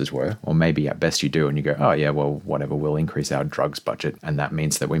differences were, or maybe at best you do, and you go, oh yeah, well, whatever, we'll increase our drugs budget, and that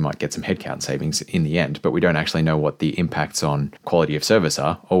means that we might get some headcount savings in the end, but we don't actually know what the impacts on quality of service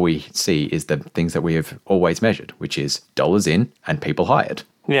are. All we see is the things that we have always measured, which is dollars in and people hired.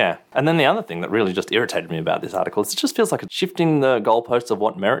 Yeah. And then the other thing that really just irritated me about this article is it just feels like it's shifting the goalposts of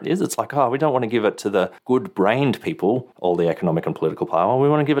what merit is. It's like, we don't want to give it to the good-brained people, all the economic and political power. We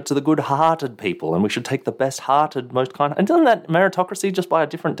want to give it to the good-hearted people, and we should take the best-hearted, most kind. And doesn't that meritocracy just by a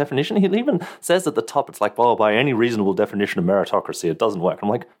different definition? He even says at the top, it's like, well, by any reasonable definition of meritocracy, it doesn't work. I'm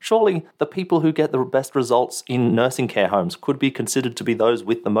like, surely the people who get the best results in nursing care homes could be considered to be those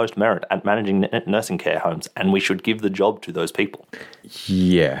with the most merit at managing nursing care homes, and we should give the job to those people.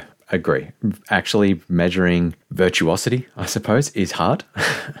 Yeah, agree. Actually measuring virtuosity, I suppose, is hard.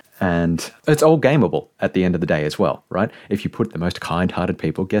 And it's all gameable at the end of the day as well, right? If you put the most kind-hearted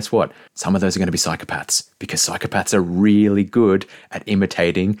people, guess what? Some of those are going to be psychopaths, because psychopaths are really good at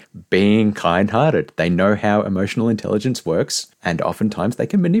imitating being kind-hearted. They know how emotional intelligence works, and oftentimes they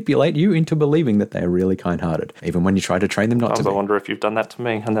can manipulate you into believing that they're really kind-hearted, even when you try to train them not to be. I wonder if you've done that to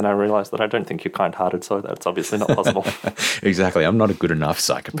me, and then I realised that I don't think you're kind-hearted, so that's obviously not possible. Exactly. I'm not a good enough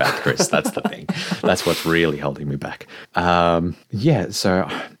psychopath, Chris. That's the thing. That's what's really holding me back.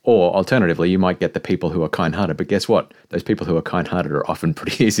 Or alternatively, you might get the people who are kind-hearted, but guess what? Those people who are kind-hearted are often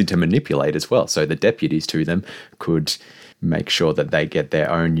pretty easy to manipulate as well. So the deputies to them could make sure that they get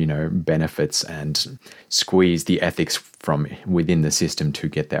their own, benefits and squeeze the ethics from within the system to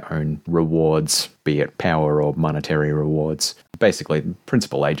get their own rewards, be it power or monetary rewards. Basically,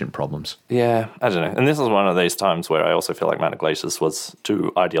 principal agent problems. Yeah, I don't know. And this is one of these times where I also feel like Matt Iglesias was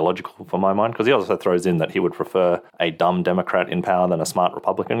too ideological for my mind, because he also throws in that he would prefer a dumb Democrat in power than a smart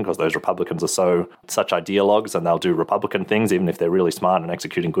Republican, because those Republicans are such ideologues and they'll do Republican things even if they're really smart and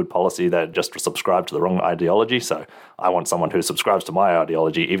executing good policy. They just subscribe to the wrong ideology. So I want someone who subscribes to my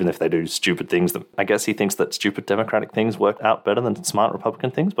ideology even if they do stupid things. That I guess he thinks that stupid Democratic things work out better than smart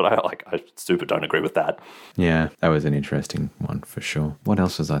Republican things, but I super don't agree with that. Yeah, that was an interesting one for sure. What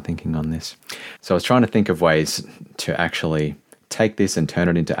else was I thinking on this? So I was trying to think of ways to actually take this and turn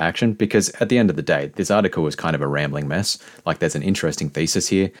it into action, because at the end of the day, this article was kind of a rambling mess. Like, there's an interesting thesis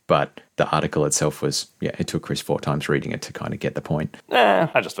here, but the article itself was, it took Chris 4 times reading it to kind of get the point.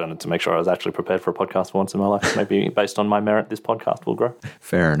 I just wanted to make sure I was actually prepared for a podcast for once in my life. Maybe based on my merit, this podcast will grow.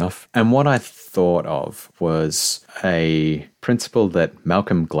 Fair enough. And what I thought of was a principle that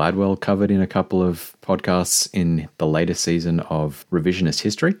Malcolm Gladwell covered in a couple of podcasts in the latest season of Revisionist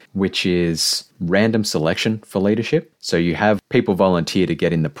History, which is random selection for leadership. So you have people volunteer to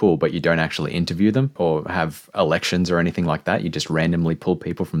get in the pool, but you don't actually interview them or have elections or anything like that. You just randomly pull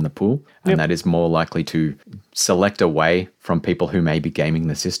people from the pool. And that is more likely to select away from people who may be gaming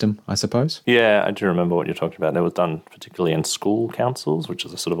the system, I suppose. Yeah, I do remember what you're talking about. That was done particularly in school councils, which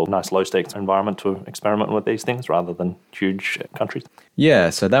is a sort of a nice low-stakes environment to experiment with these things rather than huge countries. Yeah,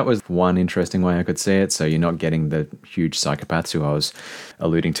 so that was one interesting way I could see it. So you're not getting the huge psychopaths who I was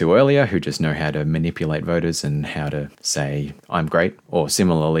alluding to earlier, who just know how to manipulate voters and how to say, I'm great. Or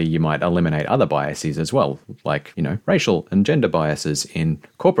similarly, you might eliminate other biases as well, like, racial and gender biases in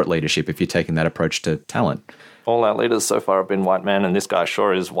corporate leadership if you're taking that approach to talent. All our leaders so far have been white men, and this guy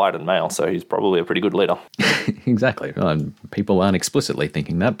sure is white and male, so he's probably a pretty good leader. Exactly. People aren't explicitly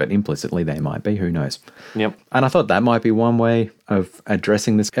thinking that, but implicitly they might be. Who knows? Yep. And I thought that might be one way of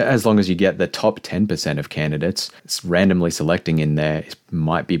addressing this. As long as you get the top 10% of candidates, randomly selecting in there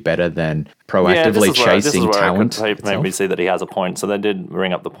might be better than proactively chasing talent. It made me see that he has a point. So they did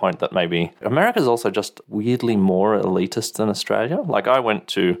bring up the point that maybe America's also just weirdly more elitist than Australia. Like, I went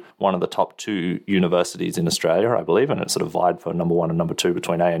to one of the top 2 universities in Australia, I believe, and it sort of vied for number 1 and number 2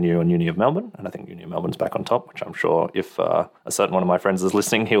 between ANU and Uni of Melbourne. And I think Uni of Melbourne's back on top, which I'm sure if a certain one of my friends is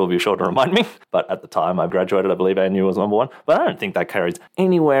listening, he will be sure to remind me. But at the time I graduated, I believe ANU was number 1. But I don't think that carries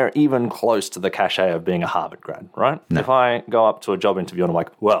anywhere even close to the cachet of being a Harvard grad, right? No. If I go up to a job interview and I'm like,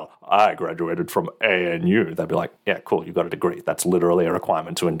 well, I graduated from ANU, they'd be like, yeah, cool, you got a degree. That's literally a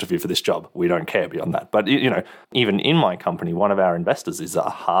requirement to interview for this job. We don't care beyond that. But, even in my company, one of our investors is a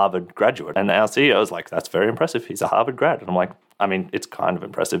Harvard graduate. And our CEO is like, that's very impressive. He's a Harvard grad. And I'm like, I mean, it's kind of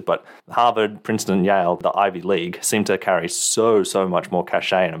impressive, but Harvard, Princeton, Yale, the Ivy League seem to carry so much more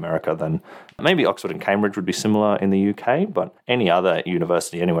cachet in America than maybe Oxford and Cambridge would be similar in the UK, but any other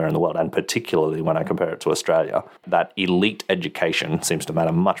university anywhere in the world, and particularly when I compare it to Australia, that elite education seems to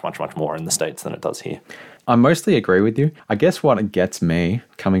matter much more in the States than it does here. I mostly agree with you. I guess what gets me,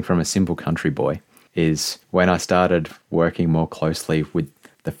 coming from a simple country boy, is when I started working more closely with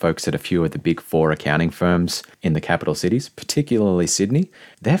the folks at a few of the big four accounting firms in the capital cities, particularly Sydney,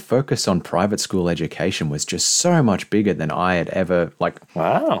 their focus on private school education was just so much bigger than I had ever,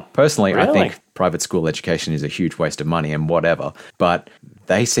 Wow. Personally, Really? I think private school education is a huge waste of money and whatever, but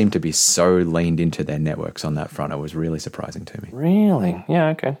they seem to be so leaned into their networks on that front. It was really surprising to me. Really? Yeah,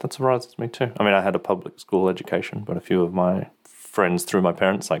 okay. That surprises me too. I mean, I had a public school education, but a few of my friends through my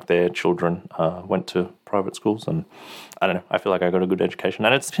parents, like their children, went to private schools, and I don't know, I feel like I got a good education.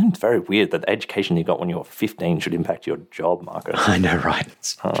 And it's been very weird that the education you got when you were 15 should impact your job market. I know, right?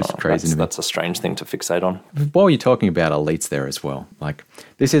 It's just crazy to me. That's a strange thing to fixate on. While you're talking about elites there as well,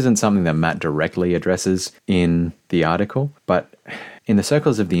 this isn't something that Matt directly addresses in the article, but in the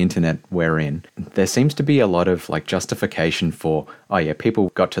circles of the internet we're in, there seems to be a lot of justification for, oh yeah, people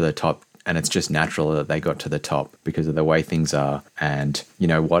got to the top and it's just natural that they got to the top because of the way things are. And you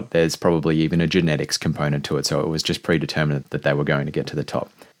know what, there's probably even a genetics component to it. So it was just predetermined that they were going to get to the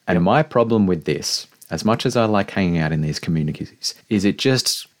top. And my problem with this, as much as I like hanging out in these communities, is it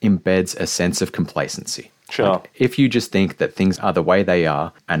just embeds a sense of complacency. Sure. If you just think that things are the way they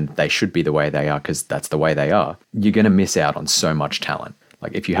are and they should be the way they are because that's the way they are, you're going to miss out on so much talent.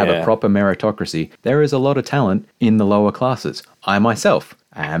 If you have a proper meritocracy, there is a lot of talent in the lower classes. I myself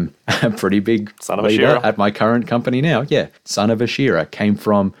am a pretty big son of a leader shearer at my current company now. Yeah, son of a shearer, came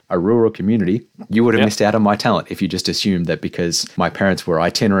from a rural community. You would have missed out on my talent if you just assumed that because my parents were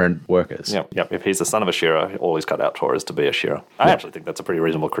itinerant workers. Yep. If he's the son of a shearer, all he's cut out for is to be a shearer. I actually think that's a pretty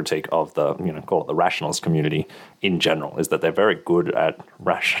reasonable critique of the, call it the rationalist community in general, is that they're very good at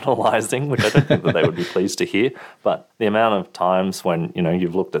rationalizing, which I don't think that they would be pleased to hear. But the amount of times when,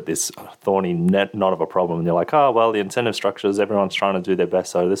 you've looked at this thorny knot of a problem and you're like, oh, well, the incentive structures, everyone's trying to do their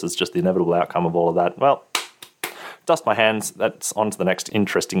best, so this is just the inevitable outcome of all of that. Well, dust my hands, that's on to the next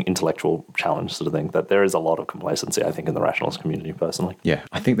interesting intellectual challenge sort of thing, that there is a lot of complacency, I think, in the rationalist community, personally. Yeah,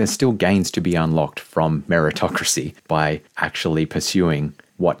 I think there's still gains to be unlocked from meritocracy by actually pursuing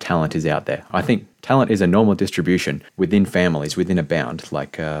what talent is out there. I think talent is a normal distribution within families, within a bound,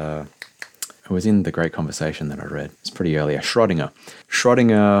 it was in the great conversation that I read. It's pretty earlier.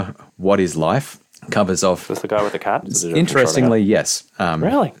 Schrodinger, What is Life? Covers off. Is this the guy with the cat? Interestingly, yes.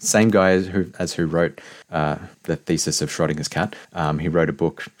 Really? Same guy who wrote the thesis of Schrodinger's cat. He wrote a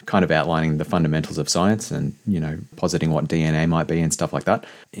book kind of outlining the fundamentals of science and, positing what DNA might be and stuff like that.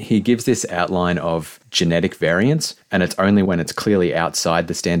 He gives this outline of genetic variance, and it's only when it's clearly outside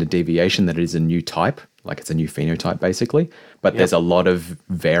the standard deviation that it is a new type. It's a new phenotype, basically. But there's a lot of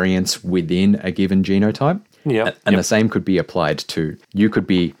variance within a given genotype. Yeah. And the same could be applied to, you could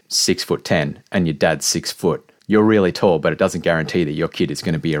be 6'10" and your dad's 6 foot. You're really tall, but it doesn't guarantee that your kid is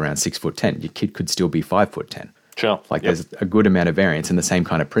going to be around 6'10". Your kid could still be 5'10". Sure. There's a good amount of variance, and the same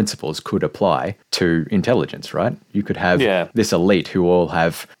kind of principles could apply to intelligence, right? You could have this elite who all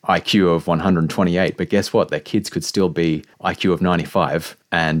have IQ of 128, but guess what? Their kids could still be IQ of 95,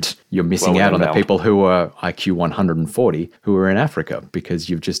 and you're missing out on the people who are IQ 140 who are in Africa because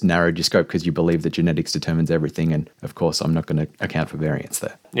you've just narrowed your scope because you believe that genetics determines everything. And of course, I'm not going to account for variance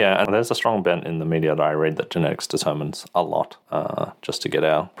there. Yeah, and there's a strong bent in the media that I read that genetics determines a lot, just to get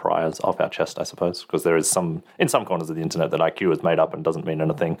our priors off our chest, I suppose, because there is in some corners of the internet that IQ is made up and doesn't mean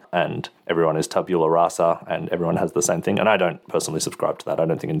anything, and everyone is tabula rasa, and everyone has the same thing. And I don't personally subscribe to that. I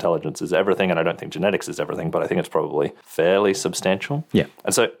don't think intelligence is everything, and I don't think genetics is everything, but I think it's probably fairly substantial. Yeah.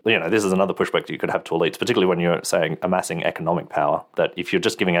 And so, this is another pushback that you could have to elites, particularly when you're saying amassing economic power, that if you're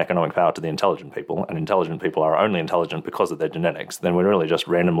just giving economic power to the intelligent people, and intelligent people are only intelligent because of their genetics, then we're really just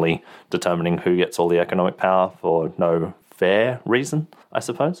randomly determining who gets all the economic power for no fair reason, I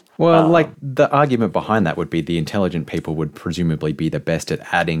suppose. Well, the argument behind that would be the intelligent people would presumably be the best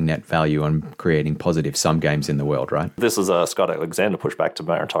at adding net value and creating positive sum games in the world, right? This is a Scott Alexander pushback to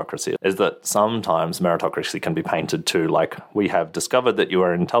meritocracy, is that sometimes meritocracy can be painted to we have discovered that you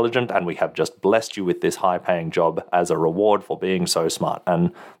are intelligent and we have just blessed you with this high-paying job as a reward for being so smart.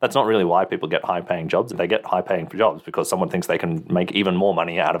 And that's not really why people get high-paying jobs. They get high-paying jobs because someone thinks they can make even more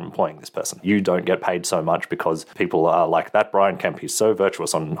money out of employing this person. You don't get paid so much because people are like, that Brian Kemp, he's so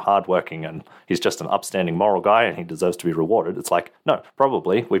virtuous and hardworking and he's just an upstanding moral guy and he deserves to be rewarded. It's no,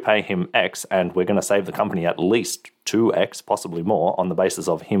 probably we pay him X and we're going to save the company at least 2X, possibly more, on the basis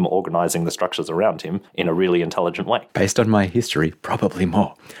of him organizing the structures around him in a really intelligent way. Based on my history, probably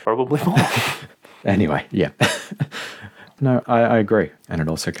more. Probably more. Anyway, yeah. No, I agree. And it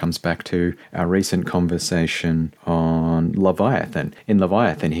also comes back to our recent conversation on Leviathan. In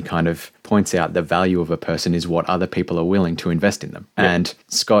Leviathan, he kind of points out the value of a person is what other people are willing to invest in them. Yep. And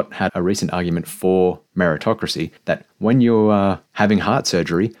Scott had a recent argument for meritocracy that when you're having heart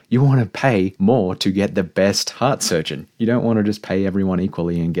surgery, you want to pay more to get the best heart surgeon. You don't want to just pay everyone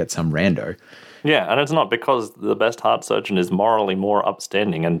equally and get some rando. Yeah, and it's not because the best heart surgeon is morally more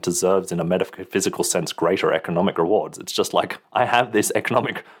upstanding and deserves, in a metaphysical sense, greater economic rewards. It's just like, I have this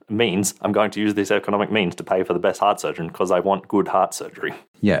economic means, I'm going to use this economic means to pay for the best heart surgeon because I want good heart surgery.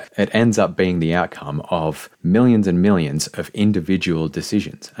 Yeah, it ends up being the outcome of millions and millions of individual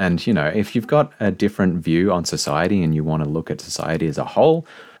decisions. And, if you've got a different view on society and you want to look at society as a whole,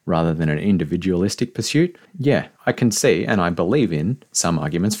 rather than an individualistic pursuit, yeah, I can see and I believe in some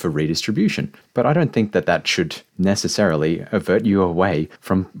arguments for redistribution. But I don't think that that should necessarily avert you away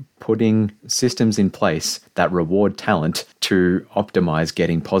from putting systems in place that reward talent to optimize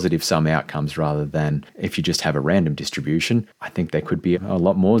getting positive sum outcomes rather than if you just have a random distribution. I think there could be a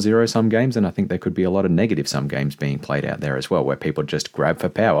lot more zero-sum games, and I think there could be a lot of negative-sum games being played out there as well, where people just grab for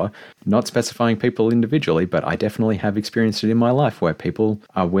power, not specifying people individually, but I definitely have experienced it in my life where people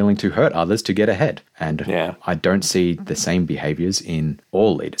are willing to hurt others to get ahead. And I don't see the same behaviors in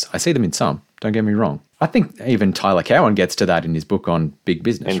all leaders. I see them in some, don't get me wrong. I think even Tyler Cowen gets to that in his book on big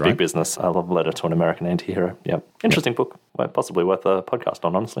business, right? Big Business, a love letter to an American anti-hero. Yeah. Interesting book. Possibly worth a podcast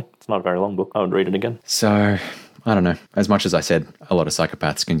on, honestly. It's not a very long book. I would read it again. So, I don't know. As much as I said, a lot of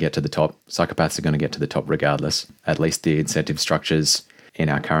psychopaths can get to the top. Psychopaths are going to get to the top regardless. At least the incentive structures in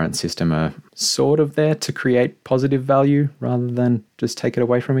our current system are sort of there to create positive value rather than just take it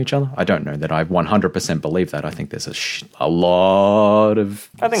away from each other. I don't know that I 100% believe that. I think there's a lot of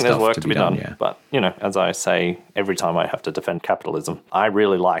I think stuff there's work to be done. Yeah. But, as I say, every time I have to defend capitalism, I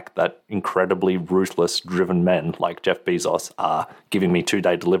really like that incredibly ruthless, driven men like Jeff Bezos are giving me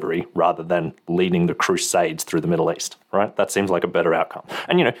 2-day delivery rather than leading the crusades through the Middle East, right? That seems like a better outcome.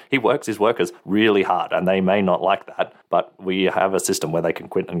 And, he works his workers really hard and they may not like that, but we have a system where they can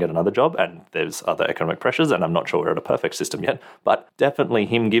quit and get another job, and there's other economic pressures, and I'm not sure we're at a perfect system yet, but definitely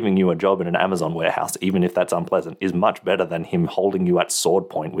him giving you a job in an Amazon warehouse, even if that's unpleasant, is much better than him holding you at sword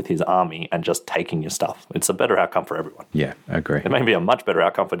point with his army and just taking your stuff. It's a better outcome for everyone. Yeah, I agree. It may be a much better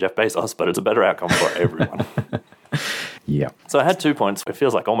outcome for Jeff Bezos, but it's a better outcome for everyone. Yeah. So I had 2 points. It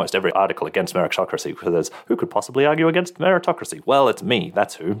feels like almost every article against meritocracy, because there's who could possibly argue against meritocracy? Well, it's me,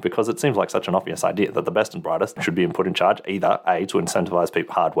 that's who, because it seems like such an obvious idea that the best and brightest should be put in charge, either A, to incentivize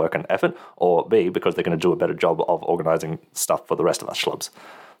people hard work and effort, or B, because they're going to do a better job of organizing stuff for the rest of us schlubs.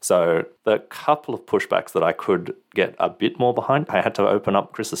 So the couple of pushbacks that I could get a bit more behind, I had to open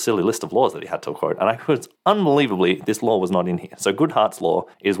up Chris's silly list of laws that he had to quote, and I was unbelievably, this law was not in here. So Goodhart's law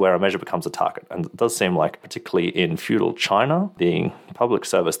is where a measure becomes a target, and it does seem like, particularly in feudal China, the public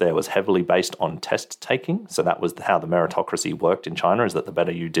service there was heavily based on test taking. So that was how the meritocracy worked in China, is that the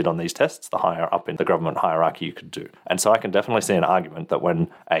better you did on these tests, the higher up in the government hierarchy you could do. And so I can definitely see an argument that when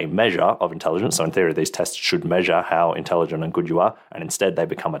a measure of intelligence, so in theory these tests should measure how intelligent and good you are, and instead they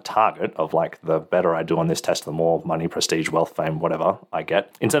become a target of like, the better I do on this test, the more money, prestige, wealth, fame, whatever I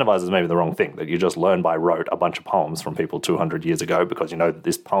get. Incentivizes maybe the wrong thing, that you just learn by rote a bunch of poems from people 200 years ago because you know that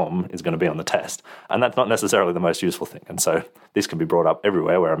this poem is going to be on the test. And that's not necessarily the most useful thing. And so this can be brought up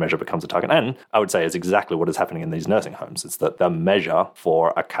everywhere where a measure becomes a target. And I would say is exactly what is happening in these nursing homes. It's that the measure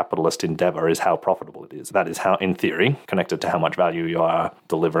for a capitalist endeavor is how profitable it is. That is how, in theory, connected to how much value you are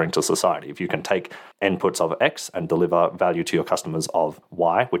delivering to society. If you can take inputs of X and deliver value to your customers of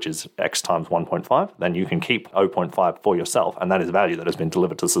Y, which is X times 1.5, then you can keep 0.5 for yourself, and that is value that has been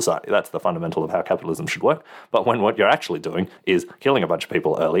delivered to society. That's the fundamental of how capitalism should work. But when what you're actually doing is killing a bunch of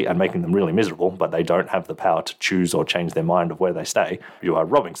people early and making them really miserable, but they don't have the power to choose or change their mind of where they stay, you are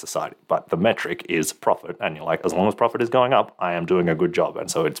robbing society. But the metric is profit, and you're like, as long as profit is going up, I am doing a good job.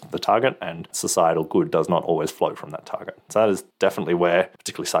 And so it's the target, and societal good does not always flow from that target. So that is definitely where,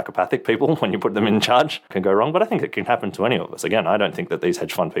 particularly psychopathic people, when you put them in charge, can go wrong. But I think it can happen to any of us. Again, I don't think that these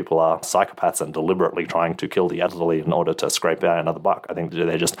hedge fund people are psychopaths and deliberately trying to kill the elderly in order to scrape out another buck. I think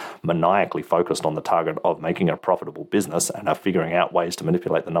they're just maniacally focused on the target of making a profitable business and are figuring out ways to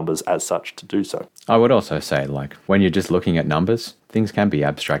manipulate the numbers as such to do so. I would also say, like, when you're just looking at numbers, things can be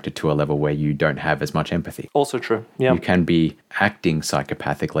abstracted to a level where you don't have as much empathy. Also true, yeah. You can be acting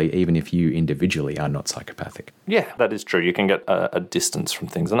psychopathically even if you individually are not psychopathic. Yeah, that is true. You can get a distance from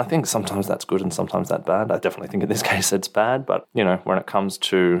things. And I think sometimes that's good and sometimes that's bad. I definitely think in this case it's bad. But, you know, when it comes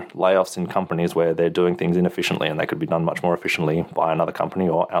to layoffs in companies where they're doing things inefficiently and they could be done much more efficiently by another company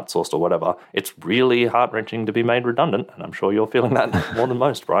or outsourced or whatever, it's really heart-wrenching to be made redundant. And I'm sure you're feeling that more than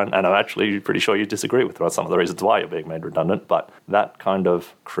most, Brian. And I'm actually pretty sure you disagree with some of the reasons why you're being made redundant. But that that kind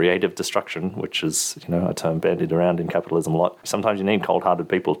of creative destruction, which is, a term bandied around in capitalism a lot, sometimes you need cold-hearted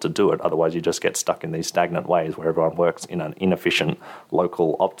people to do it. Otherwise, you just get stuck in these stagnant ways where everyone works in an inefficient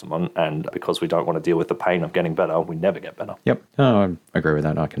local optimum. And because we don't want to deal with the pain of getting better, we never get better. Yep. I agree with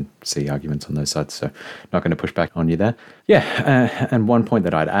that. I can see arguments on those sides, so not going to push back on you there. Yeah, and one point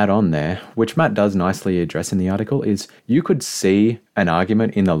that I'd add on there, which Matt does nicely address in the article, is you could see an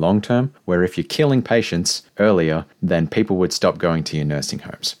argument in the long term where if you're killing patients earlier, then people would stop going to your nursing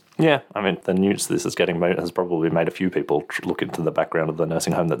homes. Yeah, I mean, the news this is getting made has probably made a few people look into the background of the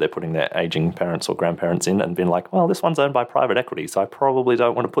nursing home that they're putting their aging parents or grandparents in and been like, well, this one's owned by private equity, so I probably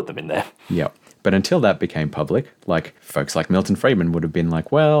don't want to put them in there. Yeah. But until that became public, like folks like Milton Friedman would have been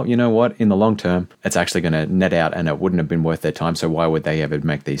like, well, you know what, in the long term, it's actually going to net out and it wouldn't have been worth their time, so why would they ever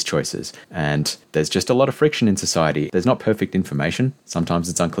make these choices? And there's just a lot of friction in society. There's not perfect information. Sometimes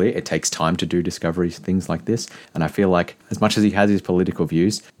it's unclear. It takes time to do discoveries, things like this. And I feel like as much as he has his political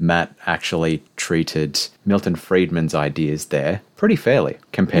views, Matt actually treated Milton Friedman's ideas there pretty fairly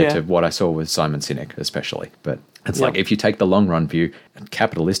compared to what I saw with Simon Sinek especially. But it's like if you take the long run view,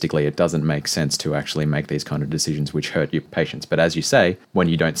 capitalistically, it doesn't make sense to actually make these kind of decisions which hurt your patients. But as you say, when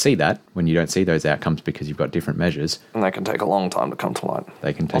you don't see that, when you don't see those outcomes because you've got different measures. And they can take a long time to come to light.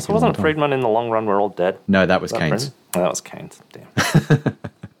 They can take also, wasn't Friedman in the long run, we're all dead? No, that was Keynes. Oh, that was Keynes. Damn.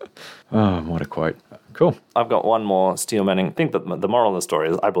 Oh, what a quote. Cool. I've got one more Steel Manning. I think that the moral of the story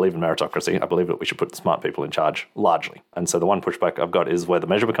is I believe in meritocracy. I believe that we should put smart people in charge, largely. And so the one pushback I've got is where the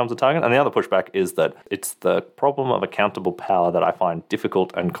measure becomes a target. And the other pushback is that it's the problem of accountable power that I find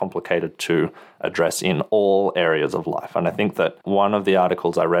difficult and complicated to address in all areas of life. And I think that one of the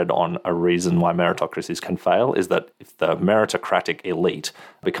articles I read on a reason why meritocracies can fail is that if the meritocratic elite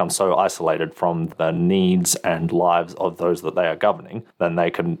becomes so isolated from the needs and lives of those that they are governing, then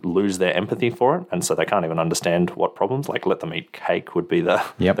they can lose their empathy for it. And so they can't even understand what problems, like let them eat cake would be the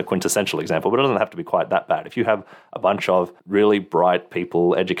quintessential example, but it doesn't have to be quite that bad. If you have a bunch of really bright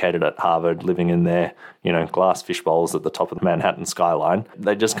people educated at Harvard living in their, glass fish bowls at the top of the Manhattan skyline,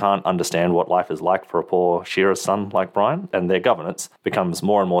 they just can't understand what life is like for a poor shearer's son like Brian, and their governance becomes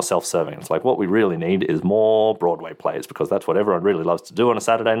more and more self-serving. It's like what we really need is more Broadway plays because that's what everyone really loves to do on a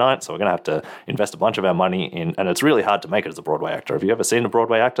Saturday night, so we're going to have to invest a bunch of our money in, and it's really hard to make it as a Broadway actor. Have you ever seen a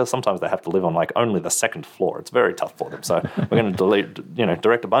Broadway actor? Sometimes they have to live on only the second floor. It's very tough for them. So we're going to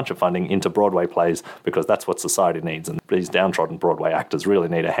direct a bunch of funding into Broadway plays because that's what society needs, and these downtrodden Broadway actors really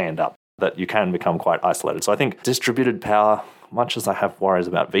need a hand up. That you can become quite isolated. So I think distributed power, much as I have worries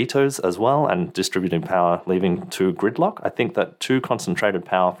about vetoes as well, and distributing power leading to gridlock, I think that too concentrated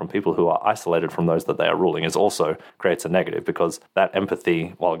power from people who are isolated from those that they are ruling is also creates a negative, because that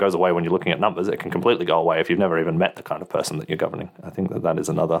empathy, while it goes away when you're looking at numbers, it can completely go away if you've never even met the kind of person that you're governing. I think that that is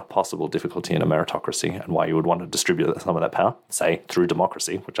another possible difficulty in a meritocracy, and why you would want to distribute some of that power, say through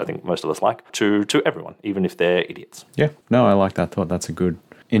democracy, which I think most of us like, to everyone, even if they're idiots. Yeah, no, I like that thought. That's a good,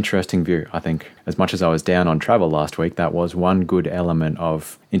 interesting view. I think as much as I was down on travel last week, that was one good element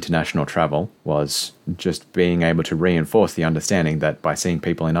of international travel, was just being able to reinforce the understanding that by seeing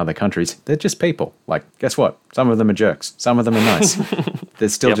people in other countries, they're just people. Like, guess what? Some of them are jerks. Some of them are nice. They're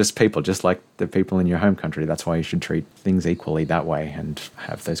still just people, just like the people in your home country. That's why you should treat things equally that way and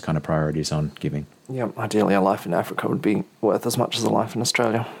have those kind of priorities on giving. Yeah, ideally a life in Africa would be worth as much as a life in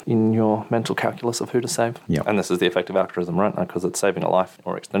Australia in your mental calculus of who to save. Yep. And this is the effective altruism, right? Because it's saving a life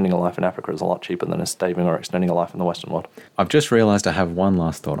or extending a life in Africa is a lot cheaper than saving or extending a life in the Western world. I've just realised I have one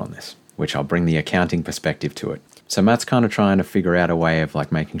last thought on this, which I'll bring the accounting perspective to it. So Matt's kind of trying to figure out a way of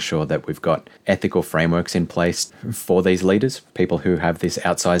making sure that we've got ethical frameworks in place for these leaders, people who have this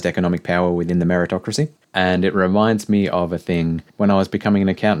outsized economic power within the meritocracy. And it reminds me of a thing when I was becoming an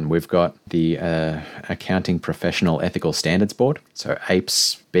accountant. We've got the Accounting Professional Ethical Standards Board, so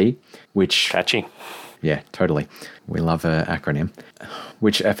APES-B, which... Catchy. Yeah, totally. We love an acronym,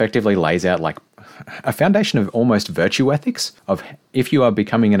 which effectively lays out a foundation of almost virtue ethics of if you are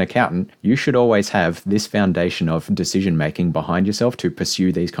becoming an accountant, you should always have this foundation of decision making behind yourself to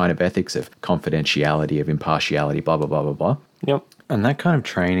pursue these kind of ethics of confidentiality, of impartiality, blah, blah, blah, blah, blah. Yep. And that kind of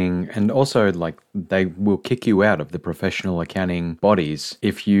training, and also they will kick you out of the professional accounting bodies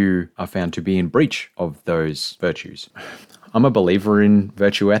if you are found to be in breach of those virtues. I'm a believer in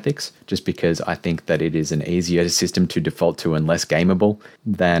virtue ethics just because I think that it is an easier system to default to and less gameable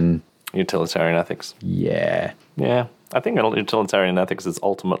than... Utilitarian ethics. Yeah. Yeah. I think utilitarian ethics is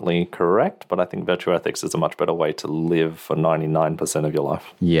ultimately correct, but I think virtue ethics is a much better way to live for 99% of your life.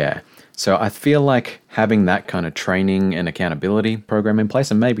 Yeah. So I feel like having that kind of training and accountability program in place,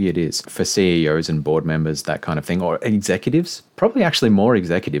 and maybe it is for CEOs and board members, that kind of thing, or executives, probably actually more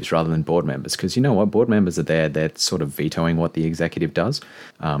executives rather than board members, because you know what, board members are there, they're sort of vetoing what the executive does.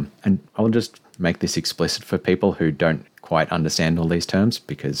 And I'll just make this explicit for people who don't quite understand all these terms,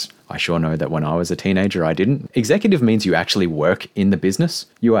 because I sure know that when I was a teenager, I didn't. Executive means you actually work in the business.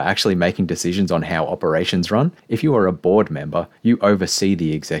 You are actually making decisions on how operations run. If you are a board member, you oversee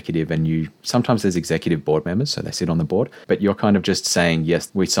the executive, and sometimes there's executive board members, so they sit on the board, but you're kind of just saying,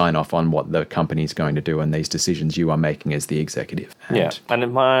 yes, we sign off on what the company's going to do, and these decisions you are making as the executive. And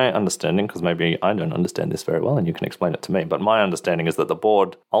in my understanding, because maybe I don't understand this very well and you can explain it to me, but my understanding is that the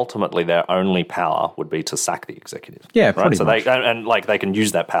board, ultimately their only power would be to sack the executive. Yeah, pretty much. They can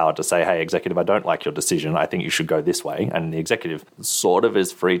use that power to say, hey, executive, I don't like your decision. I think you should go this way. And the executive sort of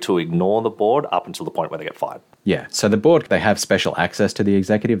is free to ignore the board up until the point where they get fired. Yeah. So the board, they have special access to the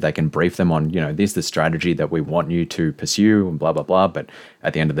executive. They can brief them on, this is the strategy that we want you to pursue and blah, blah, blah. But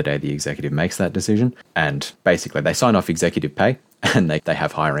at the end of the day, the executive makes that decision. And basically, they sign off executive pay, and they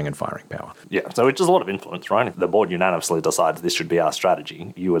have hiring and firing power. Yeah, so it's just a lot of influence, right? If the board unanimously decides this should be our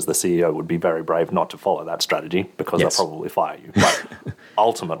strategy, you as the CEO would be very brave not to follow that strategy, because they'll probably fire you. But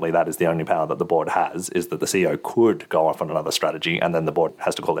ultimately, that is the only power that the board has, is that the CEO could go off on another strategy, and then the board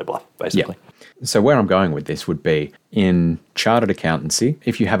has to call their bluff, basically. Yeah. So where I'm going with this would be, in chartered accountancy,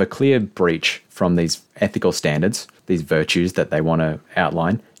 if you have a clear breach from these ethical standards, these virtues that they want to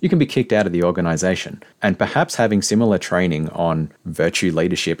outline, you can be kicked out of the organization. And perhaps having similar training on virtue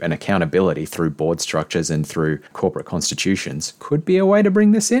leadership and accountability through board structures and through corporate constitutions could be a way to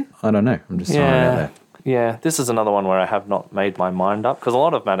bring this in. I don't know. I'm just throwing it out there. Yeah, this is another one where I have not made my mind up, because a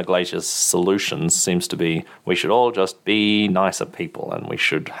lot of Matt Iglesias' solutions seems to be we should all just be nicer people and we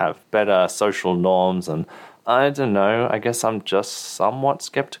should have better social norms, and I don't know. I guess I'm just somewhat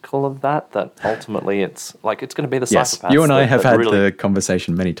skeptical of that ultimately it's going to be the psychopaths. Yes, you and I have had the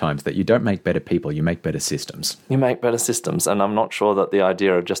conversation many times that you don't make better people, you make better systems. You make better systems, and I'm not sure that the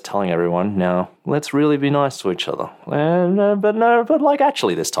idea of just telling everyone, now, let's really be nice to each other. But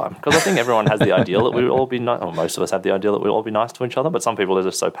actually this time. Because I think everyone has the ideal that we will all be nice, or most of us have the ideal that we'll all be nice to each other, but some people are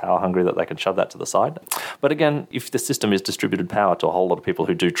just so power hungry that they can shove that to the side. But again, if the system is distributed power to a whole lot of people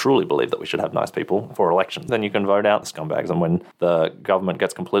who do truly believe that we should have nice people for elections, then you can vote out the scumbags, and when the government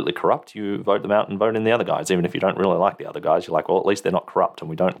gets completely corrupt, you vote them out and vote in the other guys. Even if you don't really like the other guys, you're like, well, at least they're not corrupt, and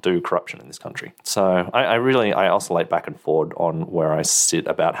we don't do corruption in this country. So I oscillate back and forward on where I sit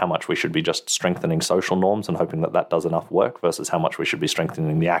about how much we should be just strengthening social norms and hoping that does enough work, versus how much we should be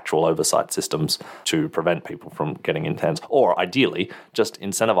strengthening the actual oversight systems to prevent people from getting intense, or ideally just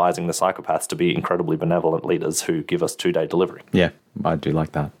incentivizing the psychopaths to be incredibly benevolent leaders who give us 2-day delivery. Yeah, I do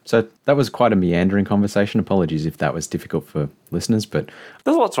like that. So that was quite a meandering conversation. Apologies if that was difficult for listeners, but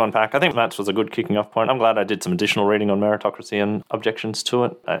there's lots to unpack. I think Matt's was a good kicking off point. I'm glad I did some additional reading on meritocracy and objections to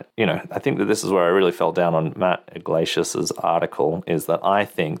it. I think that this is where I really fell down on Matt Iglesias' article, is that I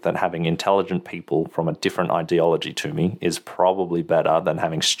think that having intelligent people from a different ideology to me is probably better than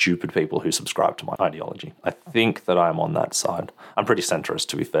having stupid people who subscribe to my ideology. I think that I'm on that side. I'm pretty centrist,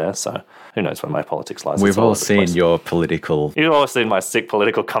 to be fair, so who knows where my politics lies. We've all seen your political... You've all seen my sick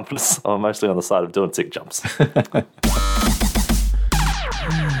political compass. I'm mostly on the side of doing sick jumps.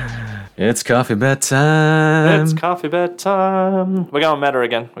 It's coffee bet time. It's coffee bet time. We're going meta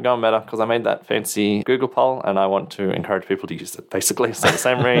again. We're going meta because I made that fancy Google poll and I want to encourage people to use it, basically. So the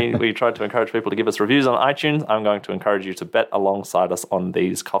same way we tried to encourage people to give us reviews on iTunes, I'm going to encourage you to bet alongside us on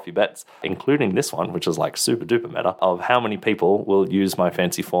these coffee bets, including this one, which is like super duper meta, of how many people will use my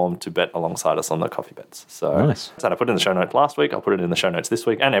fancy form to bet alongside us on the coffee bets. So nice. I put it in the show notes last week. I'll put it in the show notes this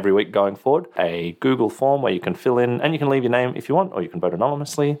week and every week going forward. A Google form where you can fill in, and you can leave your name if you want, or you can vote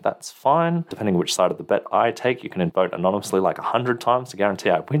anonymously. That's fine. Depending which side of the bet I take, you can vote anonymously like 100 times to guarantee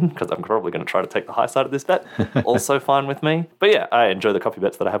I win, because I'm probably going to try to take the high side of this bet. Also fine with me. But yeah, I enjoy the coffee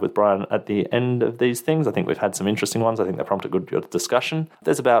bets that I have with Brian at the end of these things. I think we've had some interesting ones. I think they prompt a good discussion.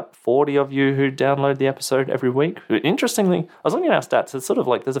 There's about 40 of you who download the episode every week. Interestingly, I was looking at our stats. It's sort of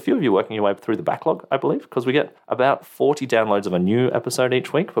like there's a few of you working your way through the backlog, I believe, because we get about 40 downloads of a new episode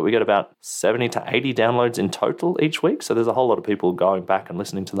each week, but we get about 70 to 80 downloads in total each week. So there's a whole lot of people going back and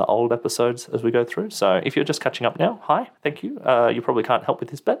listening to the old episodes. episodes as we go through. So if you're just catching up now, hi, thank you. You probably can't help with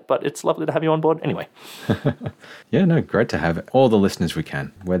this bet, but it's lovely to have you on board anyway. Yeah, no, great to have all the listeners we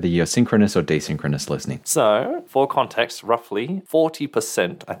can, whether you're synchronous or desynchronous listening. So, for context, roughly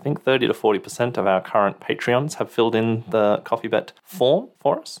 40%, I think 30 to 40% of our current Patreons have filled in the Coffee Bet form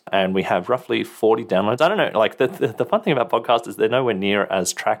for us, and we have roughly 40 downloads. I don't know, like the fun thing about podcasts is they're nowhere near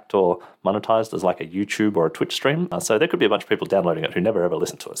as tracked or monetized as like a YouTube or a Twitch stream. So there could be a bunch of people downloading it who never ever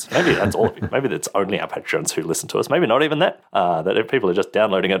listen to us. Maybe that's all of you. Maybe that's only our Patreons who listen to us. Maybe not even that. That if people are just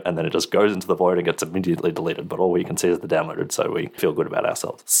downloading it and then it just goes into the void and gets immediately deleted, but all we can see is the downloaded, so we feel good about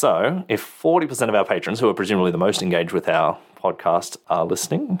ourselves. So if 40% of our patrons, who are presumably the most engaged with our podcast, are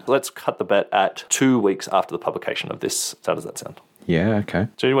listening, let's cut the bet at 2 weeks after the publication of this. How does that sound? Yeah, okay.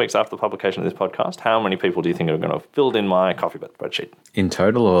 2 weeks after the publication of this podcast, how many people do you think are going to have filled in my Coffee Bet spreadsheet? In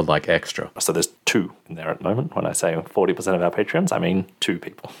total or like extra? So there's 2 in there at the moment. When I say 40% of our Patreons, I mean 2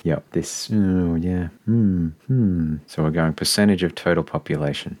 people. Yep, So we're going percentage of total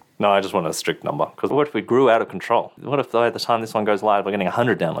population. No, I just want a strict number. Because what if we grew out of control? What if by the time this one goes live, we're getting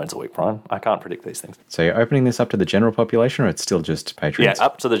 100 downloads a week, Brian? I can't predict these things. So you're opening this up to the general population, or it's still just patrons? Yeah,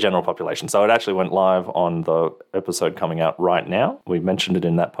 up to the general population. So it actually went live on the episode coming out right now. We mentioned it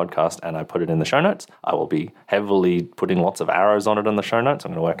in that podcast, and I put it in the show notes. I will be heavily putting lots of arrows on it in the show notes.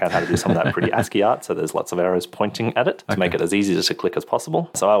 I'm going to work out how to do some of that pretty ASCII art, so there's lots of arrows pointing at it to make it as easy to click as possible.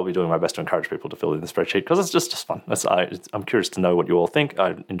 So I will be doing my best to encourage people to fill in the spreadsheet, because it's just fun. I'm curious to know what you all think.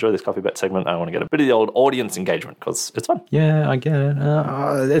 I enjoy this Coffee Bet segment. I want to get a bit of the old audience engagement because it's fun. Yeah, I get it.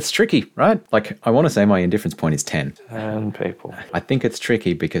 It's tricky, right? Like, I want to say my indifference point is 10. 10 people. I think it's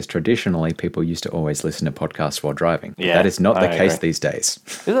tricky because traditionally people used to always listen to podcasts while driving. Yeah, that is not the case agree. these days.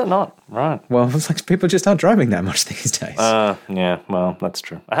 Is it not? Right. Well, it's like people just aren't driving that much these days. Yeah, well, that's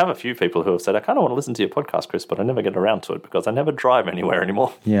true. I have a few people who have said, I kind of want to listen to your podcast, Chris, but I never get around to it because I never drive anywhere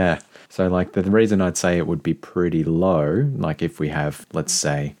anymore. Yeah. So, like, the reason I'd say it would be pretty low, like if we have, let's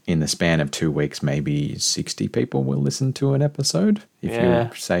say, in the span of 2 weeks, maybe 60 people will listen to an episode. If you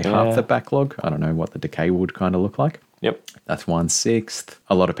say half the backlog, I don't know what the decay would kind of look like. Yep. That's 1/6.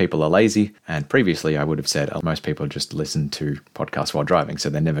 A lot of people are lazy. And previously I would have said most people just listen to podcasts while driving,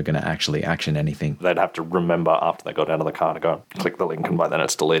 so they're never going to actually action anything. They'd have to remember after they got out of the car to go click the link, and by then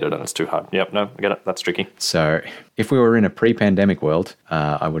it's deleted and it's too hard. Yep, no, I get it. That's tricky. So if we were in a pre-pandemic world,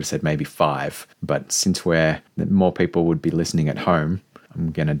 I would have said maybe 5. But since more people would be listening at home,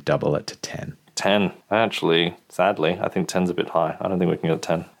 I'm going to double it to 10. 10. Actually, sadly, I think 10's a bit high. I don't think we can get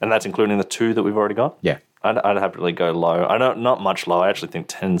 10. And that's including the 2 that we've already got? Yeah. I'd happily go low. I don't, not much low. I actually think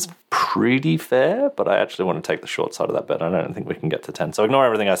 10's pretty fair, but I actually want to take the short side of that bet. I don't think we can get to 10. So ignore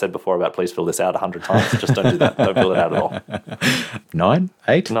everything I said before about please fill this out 100 times. Just don't do that. Don't fill it out at all. 9?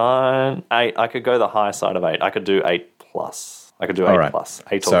 8? 9, 8. I could go the high side of 8. I could do 8 plus. I could do 8 plus.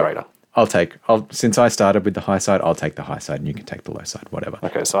 8 or greater. Since I started with the high side, I'll take the high side and you can take the low side, whatever.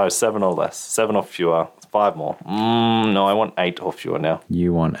 Okay, so I have 7 or less. 7 or fewer. 5 more. No, I want 8 or fewer now.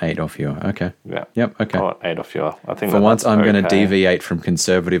 You want 8 or fewer. Okay. Yeah. Yep, okay. I want 8 or fewer. I think for once, I'm going to deviate from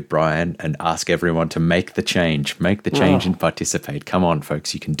conservative Brian and ask everyone to make the change. Make the change and participate. Come on,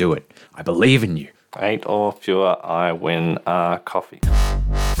 folks, you can do it. I believe in you. 8 or fewer, I win coffee.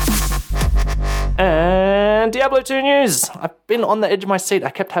 And Diablo 2 news. I've been on the edge of my seat. I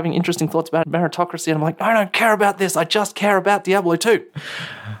kept having interesting thoughts about meritocracy, and I'm like, I don't care about this. I just care about Diablo 2.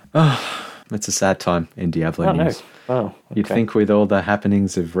 It's a sad time in Diablo news. No. Oh, okay. You'd think with all the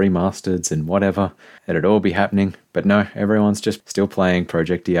happenings of remasters and whatever, it'd all be happening. But no, everyone's just still playing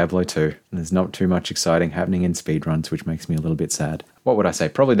Project Diablo 2. And there's not too much exciting happening in speedruns, which makes me a little bit sad. What would I say?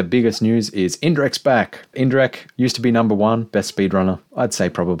 Probably the biggest news is Indrek's back. Indrek used to be number 1, best speedrunner. I'd say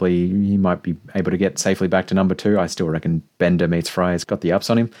probably he might be able to get safely back to number 2. I still reckon Bender meets Fry's got the ups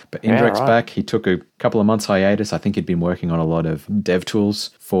on him. But Indrek's back. He took a couple of months hiatus. I think he'd been working on a lot of dev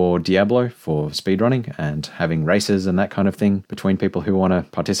tools for Diablo, for speedrunning and having races and that kind of thing between people who want to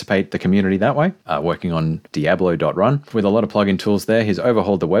participate the community that way. Working on Diablo.run with a lot of plugin tools there. He's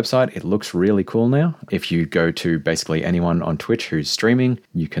overhauled the website. It looks really cool now. If you go to basically anyone on Twitch who's streaming,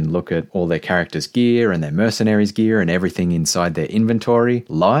 you can look at all their characters' gear and their mercenaries' gear and everything inside their inventory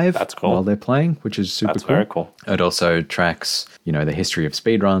live. That's cool. While they're playing, which is super That's cool. very cool. It also tracks, the history of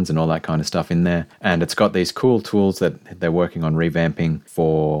speedruns and all that kind of stuff in there. And it's got these cool tools that they're working on revamping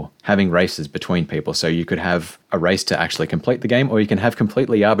for having races between people. So you could have a race to actually complete the game, or you can have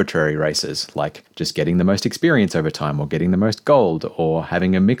completely arbitrary races, like just getting the most experience over time, or getting the most gold, or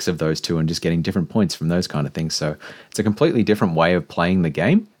having a mix of those two and just getting different points from those kind of things. So it's a completely different way of playing the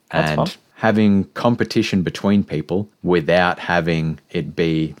game. That's and fun. having competition between people without having it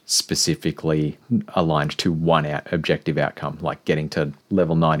be specifically aligned to one objective outcome, like getting to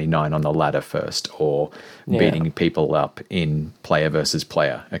level 99 on the ladder first, or beating people up in player versus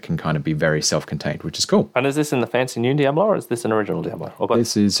player. It can kind of be very self-contained, which is cool. And is this in the fancy new Diablo, or is this an original Diablo?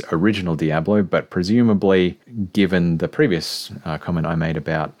 This is original Diablo, but presumably, given the previous comment I made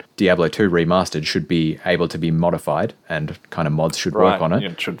about Diablo 2 Remastered should be able to be modified and kind of mods should work on it,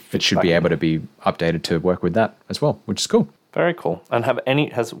 it should be able to be updated to work with that as well, which is cool. Very cool. And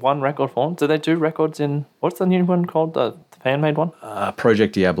has one record formed? Do they do records in, what's the new one called? The fan-made one?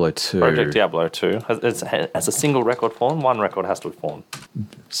 Project Diablo 2. Project Diablo 2. Has a single record formed? One record has to be formed.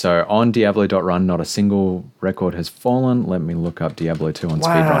 So on Diablo.run, not a single record has fallen. Let me look up Diablo 2 on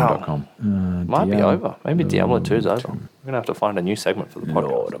speedrun.com. Might be over. Maybe Diablo 2 is over. We're going to have to find a new segment for the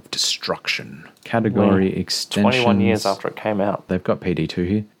podcast. Lord of Destruction. Category extensions. 21 years after it came out. They've got PD2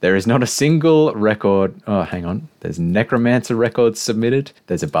 here. There is not a single record. Oh, hang on. There's Necromancer records submitted.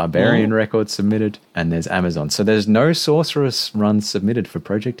 There's a Barbarian record submitted. And there's Amazon. So there's no Sorceress runs submitted for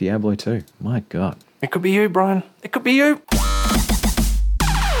Project Diablo 2. My God. It could be you, Brian. It could be you.